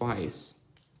 maybe twice.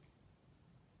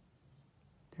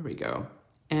 There we go.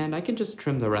 And I can just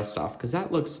trim the rest off because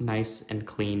that looks nice and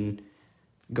clean,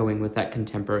 going with that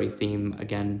contemporary theme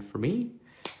again for me.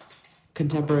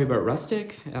 Contemporary but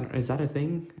rustic, is that a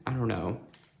thing? I don't know.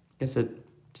 I guess it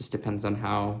just depends on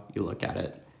how you look at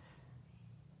it.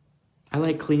 I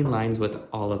like clean lines with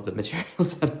all of the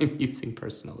materials that I'm using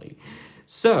personally.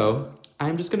 So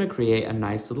I'm just gonna create a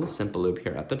nice little simple loop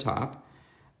here at the top.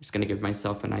 I'm just gonna give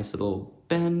myself a nice little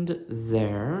bend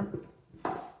there.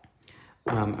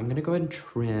 I'm gonna go ahead and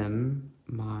trim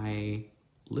my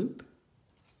loop,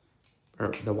 or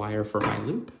the wire for my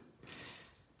loop.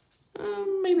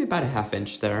 Maybe about a 1/2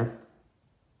 inch there.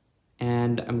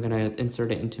 And I'm gonna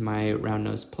insert it into my round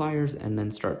nose pliers and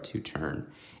then start to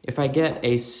turn. If I get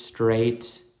a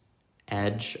straight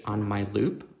edge on my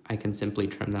loop, I can simply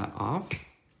trim that off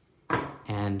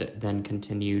and then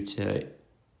continue to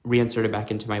reinsert it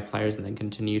back into my pliers and then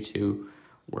continue to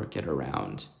work it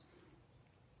around.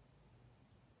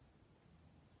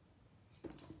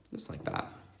 Just like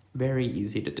that. Very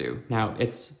easy to do. Now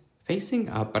it's facing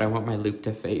up, but I want my loop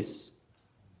to face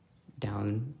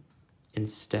down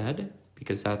instead,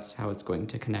 because that's how it's going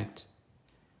to connect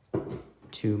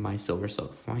to my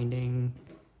SilverSilk finding.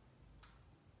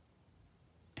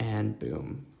 And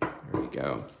boom, there we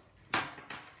go.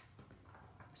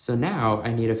 So now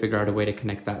I need to figure out a way to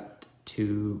connect that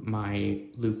to my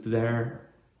loop there,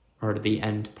 or the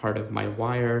end part of my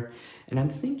wire. And I'm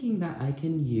thinking that I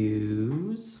can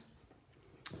use,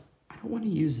 I don't want to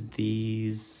use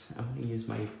these. I want to use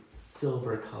my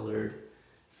silver colored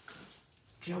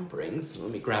jump rings. Let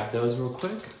me grab those real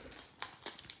quick,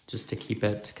 just to keep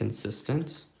it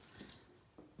consistent.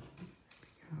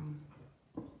 There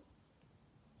we go.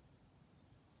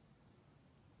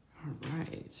 All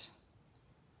right.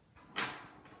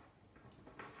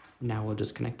 Now we'll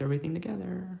just connect everything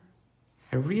together.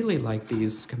 I really like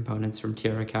these components from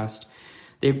TierraCast.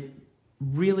 They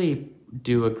really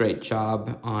do a great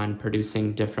job on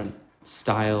producing different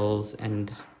styles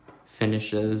and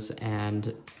finishes,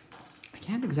 and I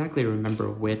can't exactly remember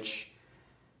which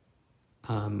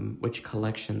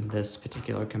collection this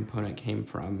particular component came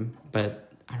from,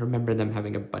 but I remember them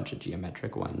having a bunch of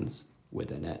geometric ones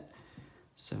within it.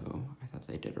 So I thought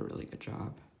they did a really good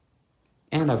job.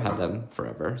 And I've had them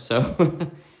forever, so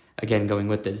again, going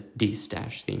with the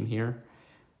D-stash theme here.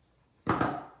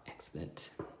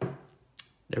 Excellent.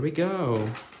 There we go.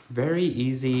 Very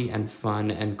easy and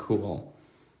fun and cool.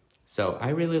 So I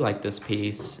really like this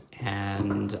piece,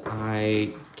 and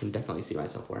I can definitely see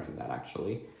myself wearing that,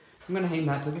 actually. So I'm gonna hang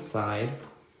that to the side.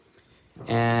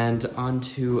 And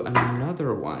onto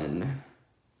another one.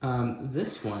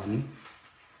 This one,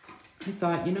 I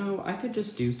thought, you know, I could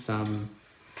just do some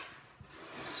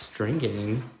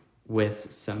stringing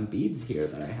with some beads here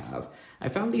that I have. I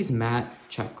found these matte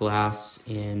check glass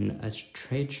in a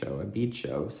trade show, a bead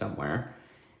show somewhere,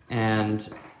 and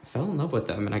fell in love with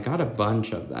them, and I got a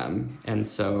bunch of them. And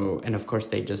of course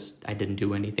I didn't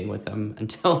do anything with them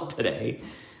until today.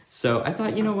 So I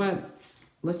thought, you know what,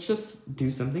 let's just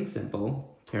do something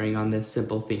simple, carrying on this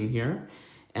simple theme here,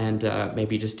 and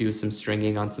maybe just do some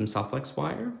stringing on some soft flex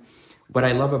wire. What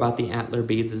I love about the antler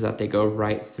beads is that they go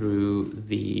right through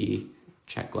the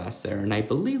check glass there. And I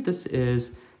believe this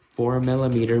is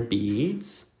 4mm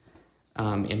beads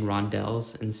in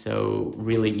rondelles, and so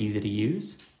really easy to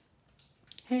use.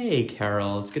 Hey,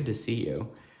 Carol, it's good to see you.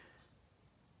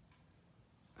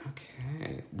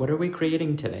 Okay, what are we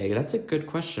creating today? That's a good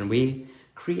question. We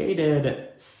created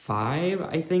 5,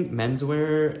 I think,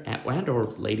 menswear and or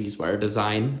ladieswear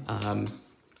design.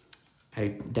 I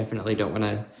definitely don't want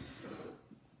to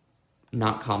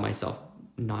not call myself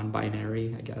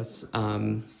non-binary, I guess.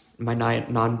 My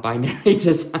non-binary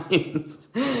designs.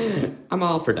 I'm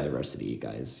all for diversity, you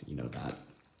guys, you know that.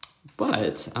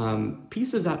 But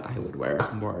pieces that I would wear,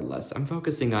 more or less. I'm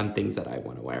focusing on things that I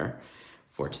want to wear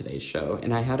for today's show.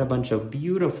 And I had a bunch of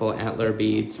beautiful antler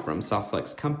beads from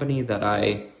Softflex Company that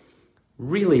I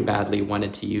really badly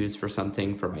wanted to use for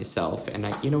something for myself.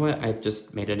 And you know what? I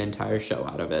just made an entire show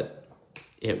out of it.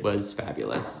 It was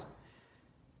fabulous.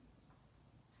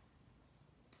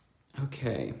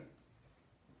 Okay.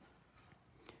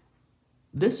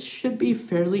 This should be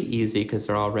fairly easy because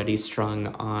they're already strung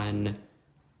on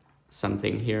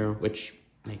something here, which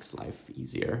makes life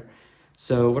easier.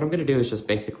 So what I'm going to do is just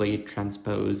basically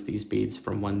transpose these beads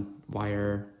from one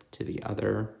wire to the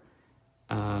other.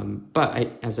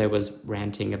 As I was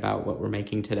ranting about what we're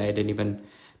making today, I didn't even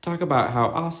talk about how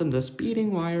awesome this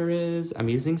beading wire is. I'm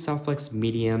using Softflex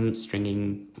medium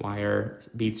stringing wire,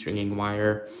 bead stringing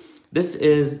wire. This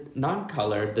is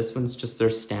non-colored. This one's just their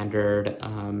standard,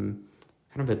 kind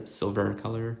of a silver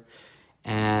color.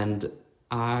 And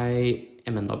I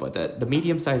am in love with it. The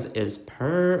medium size is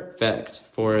perfect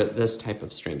for this type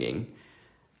of stringing.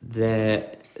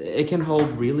 It can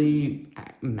hold really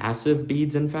massive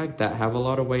beads, in fact, that have a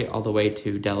lot of weight, all the way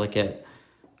to delicate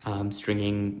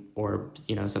stringing, or,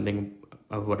 you know, something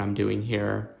of what I'm doing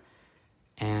here.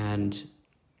 And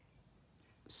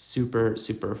super,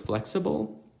 super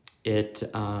flexible. It's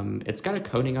got a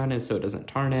coating on it so it doesn't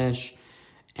tarnish.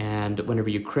 And whenever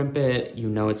you crimp it, you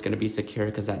know it's going to be secure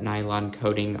because that nylon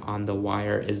coating on the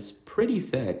wire is pretty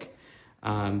thick.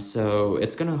 So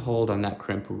it's going to hold on that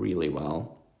crimp really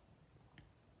well.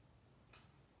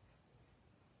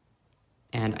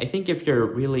 And I think if you're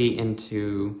really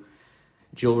into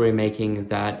jewelry making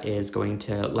that is going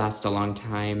to last a long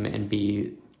time and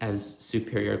be as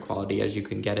superior quality as you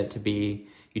can get it to be,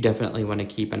 you definitely want to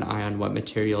keep an eye on what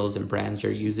materials and brands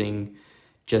you're using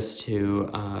just to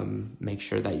make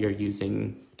sure that you're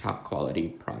using top quality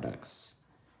products.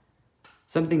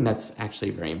 Something that's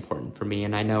actually very important for me,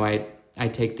 and I know I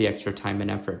take the extra time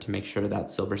and effort to make sure that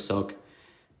SilverSilk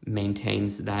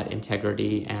maintains that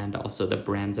integrity, and also the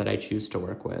brands that I choose to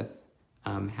work with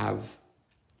have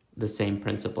the same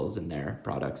principles in their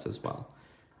products as well.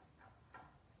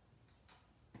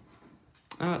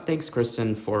 Thanks,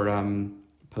 Kristen, for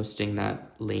posting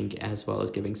that link as well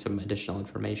as giving some additional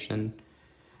information.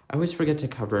 I always forget to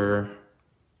cover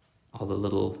all the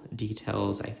little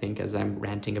details, I think, as I'm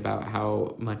ranting about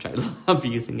how much I love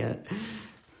using it.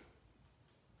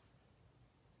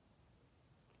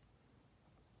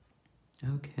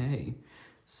 Okay,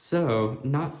 so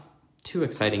not too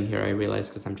exciting here, I realize,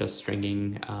 because I'm just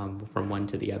stringing from one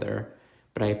to the other,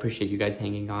 but I appreciate you guys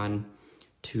hanging on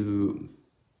to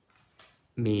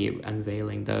me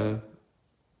unveiling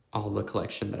all the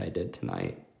collection that I did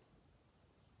tonight.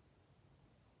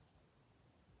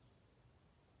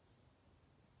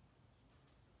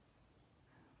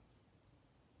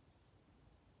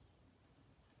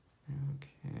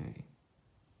 Okay.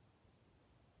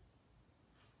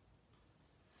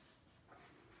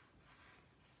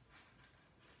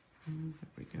 There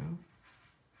we go.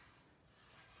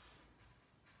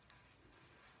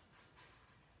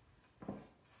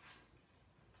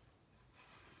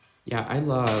 Yeah, I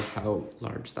love how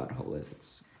large that hole is.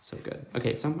 It's so good.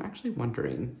 Okay, so I'm actually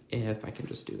wondering if I can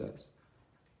just do this.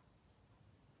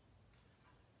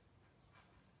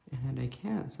 And I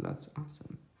can, so that's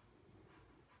awesome.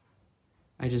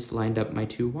 I just lined up my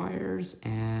 2 wires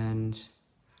and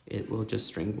it will just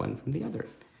string one from the other.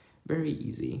 Very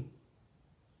easy.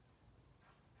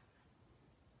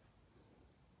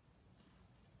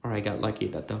 Or I got lucky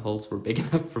that the holes were big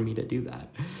enough for me to do that.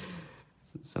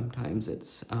 Sometimes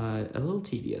it's a little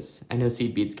tedious. I know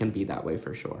seed beads can be that way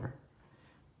for sure.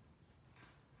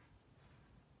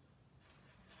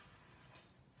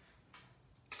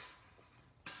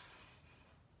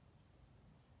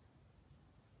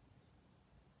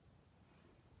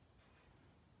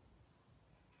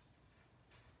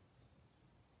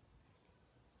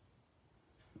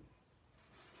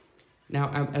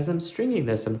 Now, as I'm stringing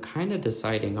this, I'm kind of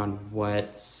deciding on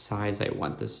what size I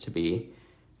want this to be,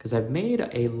 because I've made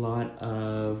a lot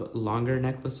of longer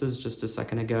necklaces just a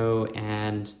second ago,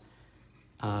 and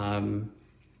I've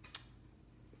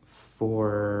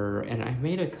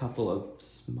made a couple of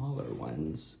smaller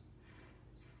ones.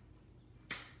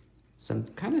 So I'm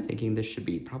kind of thinking this should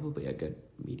be probably a good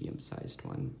medium-sized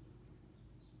one.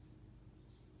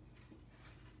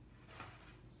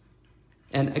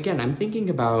 And again, I'm thinking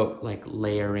about like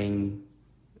layering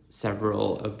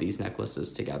several of these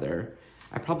necklaces together.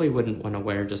 I probably wouldn't want to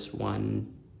wear just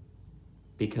one,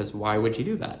 because why would you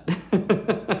do that?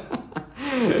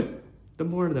 The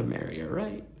more the merrier,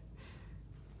 right?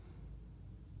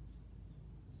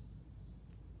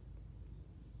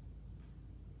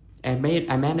 And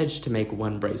I managed to make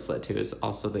one bracelet too, is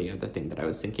also the other thing that I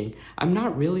was thinking. I'm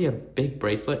not really a big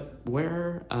bracelet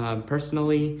wearer,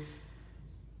 personally.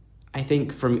 I think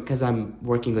because I'm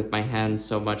working with my hands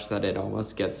so much that it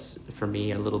almost gets, for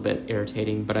me, a little bit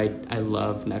irritating, but I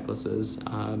love necklaces,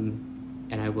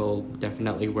 and I will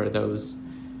definitely wear those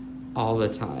all the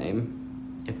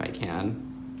time if I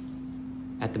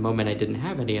can. At the moment, I didn't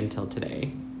have any until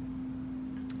today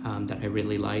that I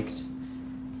really liked.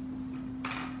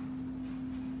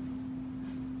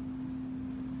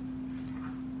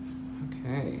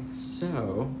 Okay,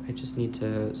 so I just need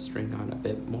to string on a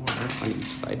bit more on each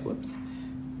side, whoops.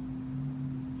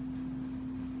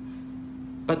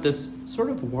 But this sort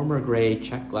of warmer gray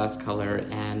check glass color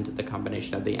and the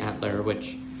combination of the antler,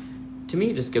 which to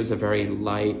me just gives a very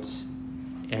light,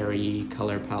 airy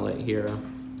color palette here,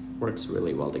 works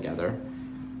really well together.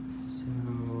 So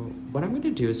what I'm going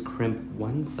to do is crimp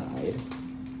one side,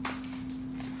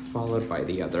 followed by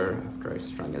the other after I've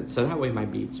strung it. So that way my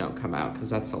beads don't come out, because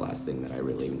that's the last thing that I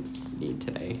really need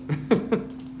today.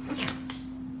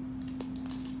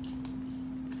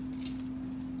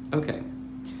 Okay,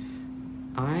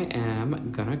 I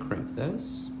am gonna crimp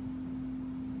this.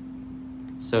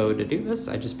 So to do this,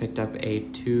 I just picked up a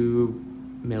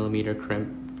 2mm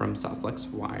crimp from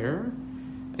SoftFlex wire.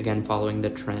 Again, following the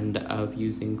trend of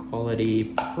using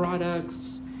quality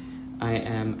products. I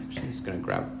am actually just gonna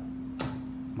grab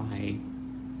my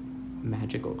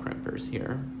magical crimpers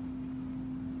here.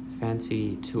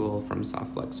 Fancy tool from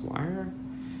SoftFlex wire.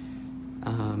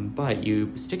 But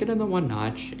you stick it in the one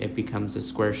notch, it becomes a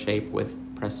square shape with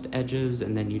pressed edges,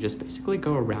 and then you just basically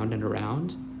go around and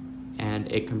around,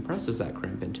 and it compresses that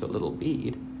crimp into a little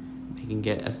bead, making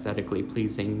it aesthetically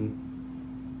pleasing.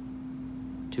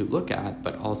 to look at,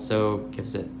 but also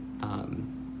gives it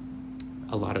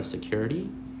a lot of security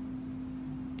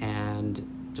and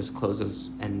just closes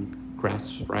and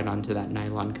grasps right onto that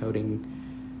nylon coating.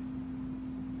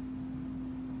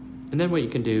 And then what you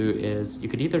can do is you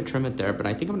could either trim it there, but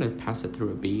I think I'm going to pass it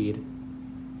through a bead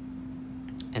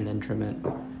and then trim it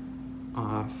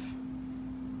off.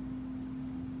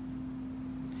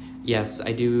 Yes,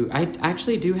 I do. I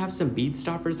actually do have some bead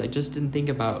stoppers. I just didn't think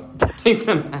about putting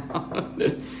them out.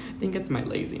 I think it's my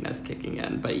laziness kicking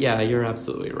in. But yeah, you're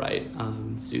absolutely right,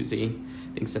 Susie.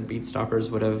 I think some bead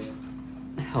stoppers would have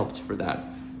helped for that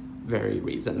very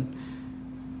reason.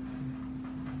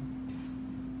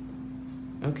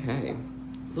 Okay,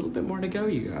 a little bit more to go,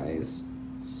 you guys.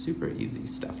 Super easy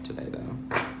stuff today, though.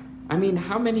 I mean,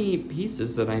 how many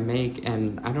pieces did I make?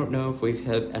 And I don't know if we've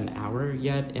hit an hour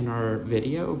yet in our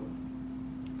video.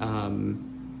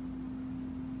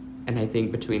 And I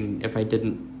think if I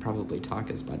didn't probably talk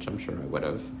as much, I'm sure I would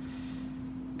have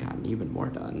gotten even more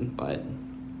done. But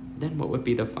then what would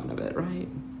be the fun of it, right?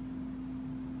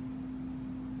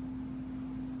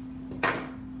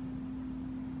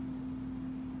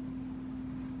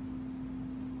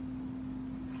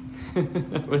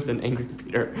 It was an angry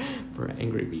Peter for an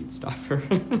angry bead stopper.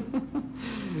 I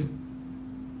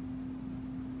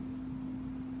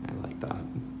like that.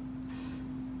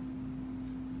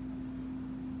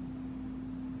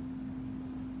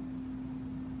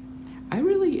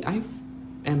 I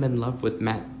am in love with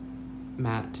matte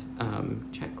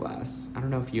check glass. I don't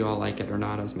know if you all like it or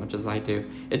not as much as I do.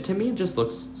 To me, it just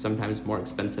looks sometimes more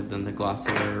expensive than the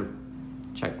glossier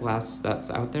check glass that's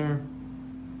out there,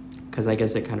 because I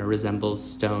guess it kind of resembles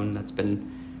stone that's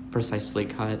been precisely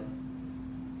cut,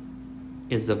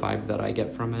 is the vibe that I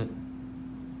get from it.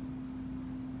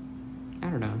 I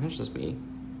don't know, that's just me.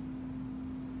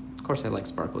 Of course I like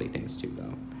sparkly things too,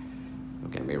 though.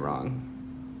 Don't get me wrong.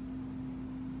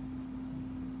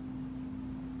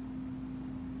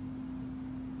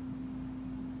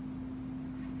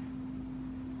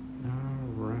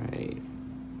 All right.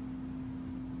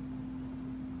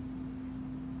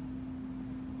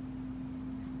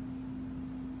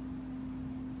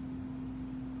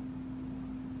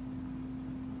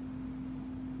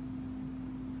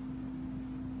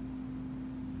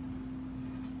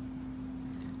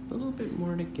 A little bit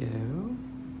more to go.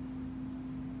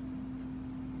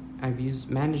 I've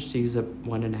managed to use up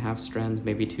 1.5 strands,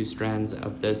 maybe 2 strands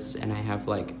of this, and I have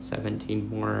like 17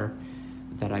 more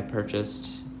that I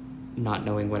purchased not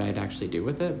knowing what I'd actually do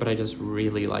with it, but I just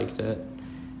really liked it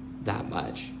that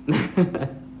much.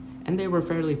 And they were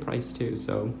fairly priced too,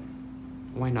 so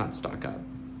why not stock up?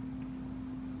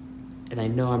 And I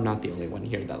know I'm not the only one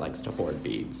here that likes to hoard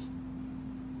beads.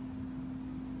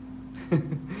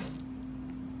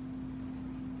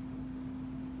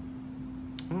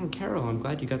 Oh, Carol, I'm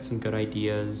glad you got some good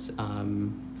ideas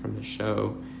from the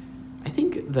show. I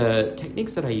think the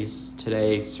techniques that I used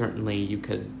today, certainly you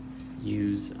could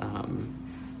use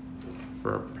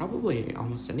for probably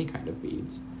almost any kind of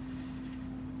beads.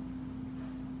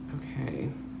 Okay,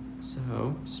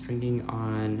 so stringing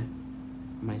on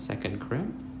my second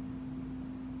crimp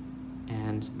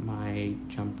and my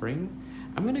jump ring.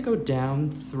 I'm gonna go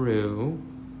down through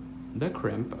the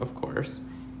crimp, of course,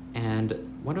 and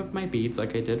one of my beads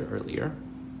like I did earlier,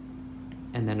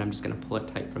 and then I'm just gonna pull it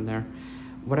tight from there.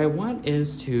 What I want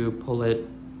is to pull it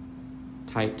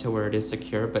tight to where it is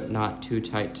secure, but not too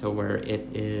tight to where it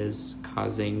is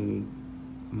causing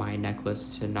my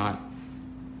necklace to not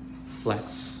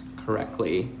flex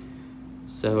correctly.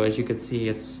 So as you can see,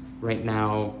 it's right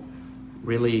now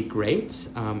really great.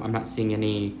 I'm not seeing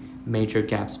any major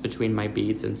gaps between my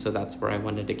beads, and so that's where I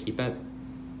wanted to keep it.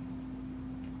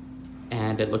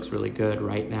 And it looks really good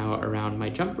right now around my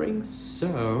jump ring.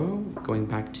 So going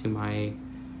back to my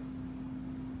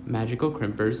magical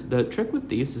crimpers, the trick with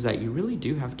these is that you really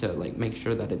do have to like make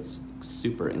sure that it's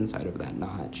super inside of that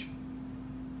notch.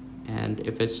 And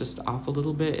if it's just off a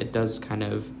little bit, it does kind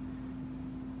of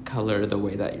color the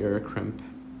way that your crimp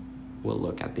will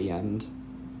look at the end.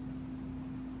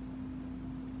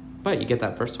 But you get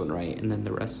that first one right, and then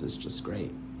the rest is just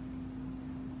great.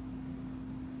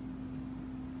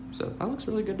 So that looks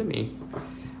really good to me.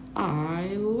 I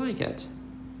like it.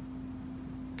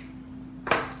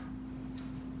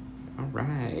 All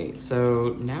right,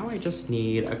 so now I just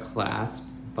need a clasp,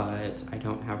 but I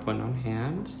don't have one on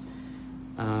hand.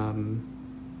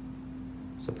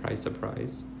 Surprise,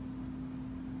 surprise.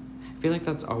 I feel like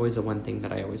that's always the one thing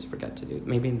that I always forget to do.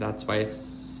 Maybe that's why I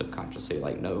subconsciously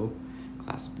like no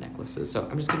clasp necklaces. So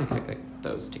I'm just gonna connect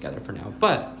those together for now.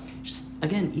 But just,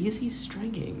 again, easy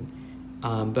stringing.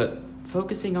 But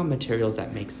focusing on materials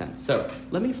that make sense. So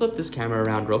let me flip this camera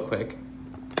around real quick.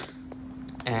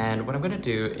 And what I'm gonna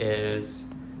do is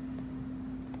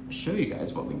show you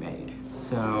guys what we made.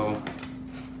 So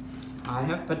I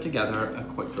have put together a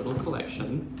quick little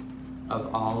collection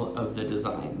of all of the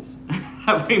designs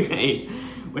that we made,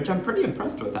 which I'm pretty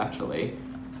impressed with, actually.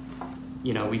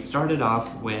 You know, we started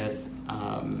off with,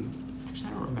 actually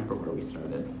I don't remember where we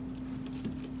started.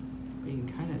 But you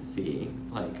can kind of see,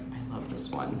 like, I love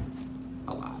this one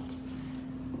a lot.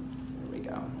 There we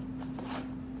go.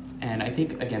 And I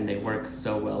think, again, they work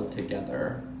so well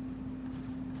together.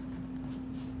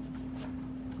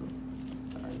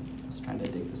 Sorry, I was trying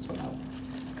to dig this one out.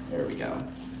 There we go.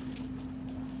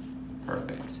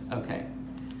 Perfect, okay.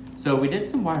 So we did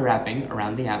some wire wrapping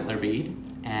around the antler bead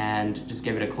and just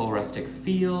gave it a cool rustic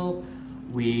feel.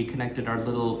 We connected our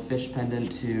little fish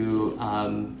pendant to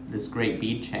this great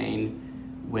bead chain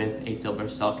with a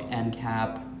SilverSilk end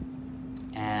cap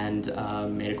and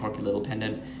made a quirky little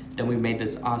pendant. Then we made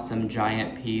this awesome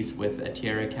giant piece with a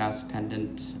tiara cast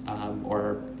pendant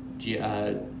or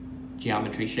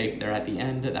geometry shape there at the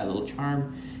end, that little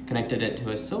charm. Connected it to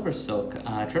a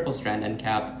SilverSilk triple strand end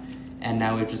cap, and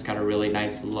now we've just got a really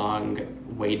nice long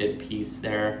weighted piece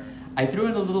there. I threw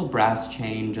in a little brass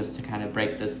chain just to kind of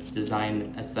break this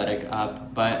design aesthetic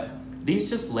up, but these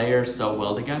just layer so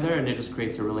well together and it just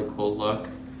creates a really cool look.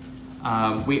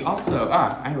 We also,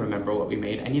 I remember what we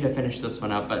made. I need to finish this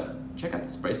one up, but check out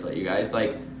this bracelet, you guys.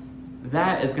 Like,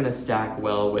 that is gonna stack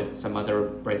well with some other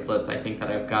bracelets I think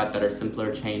that I've got that are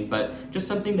simpler chain, but just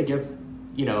something to give,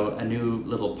 you know, a new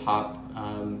little pop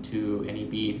to any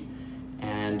bead.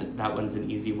 And that one's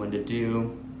an easy one to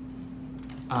do.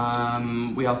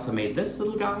 We also made this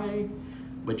little guy,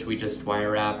 which we just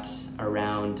wire wrapped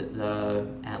around the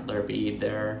antler bead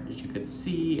there, as you could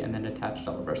see, and then attached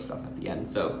all of our stuff at the end.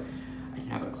 So I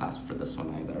didn't have a clasp for this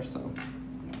one either, so I'm gonna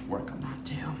work on that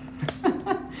too.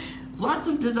 Lots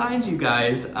of designs, you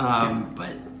guys,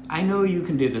 but I know you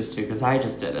can do this too, because I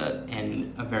just did it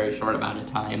in a very short amount of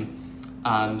time.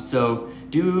 So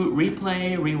do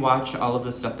replay, rewatch all of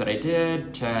the stuff that I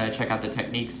did, check out the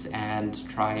techniques and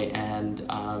try and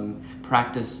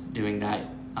practice doing that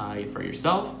for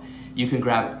yourself. You can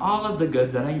grab all of the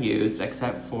goods that I used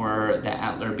except for the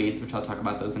antler beads, which I'll talk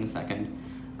about those in a second.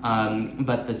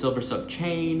 But the SilverSilk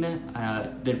chain,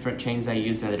 the different chains I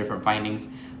used and the different findings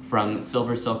from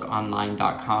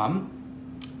SilverSilkOnline.com.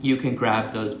 You can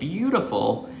grab those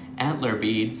beautiful antler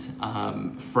beads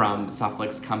from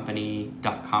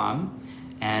softflixcompany.com,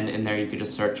 and in there you could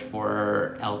just search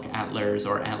for elk antlers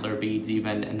or antler beads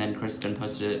even, and then Kristen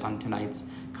posted it on tonight's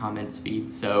comments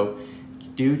feed, so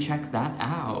do check that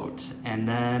out. And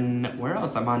then where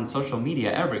else? I'm on social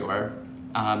media everywhere.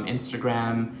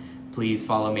 Instagram, please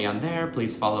follow me on there.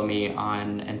 Please follow me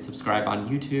on and subscribe on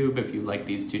YouTube if you like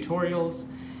these tutorials.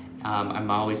 I'm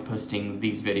always posting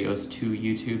these videos to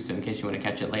YouTube, so in case you want to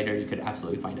catch it later, you could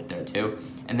absolutely find it there too.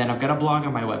 And then I've got a blog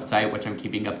on my website, which I'm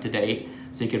keeping up to date,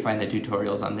 so you can find the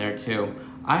tutorials on there too.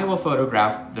 I will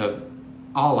photograph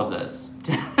all of this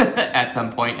at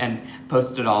some point and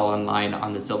post it all online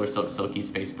on the SilverSilk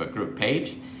Silkies Facebook group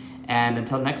page. And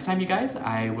until next time, you guys,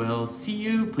 I will see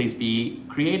you. Please be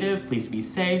creative, please be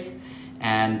safe,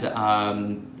 and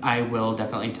I will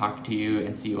definitely talk to you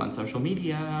and see you on social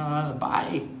media.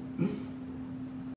 Bye.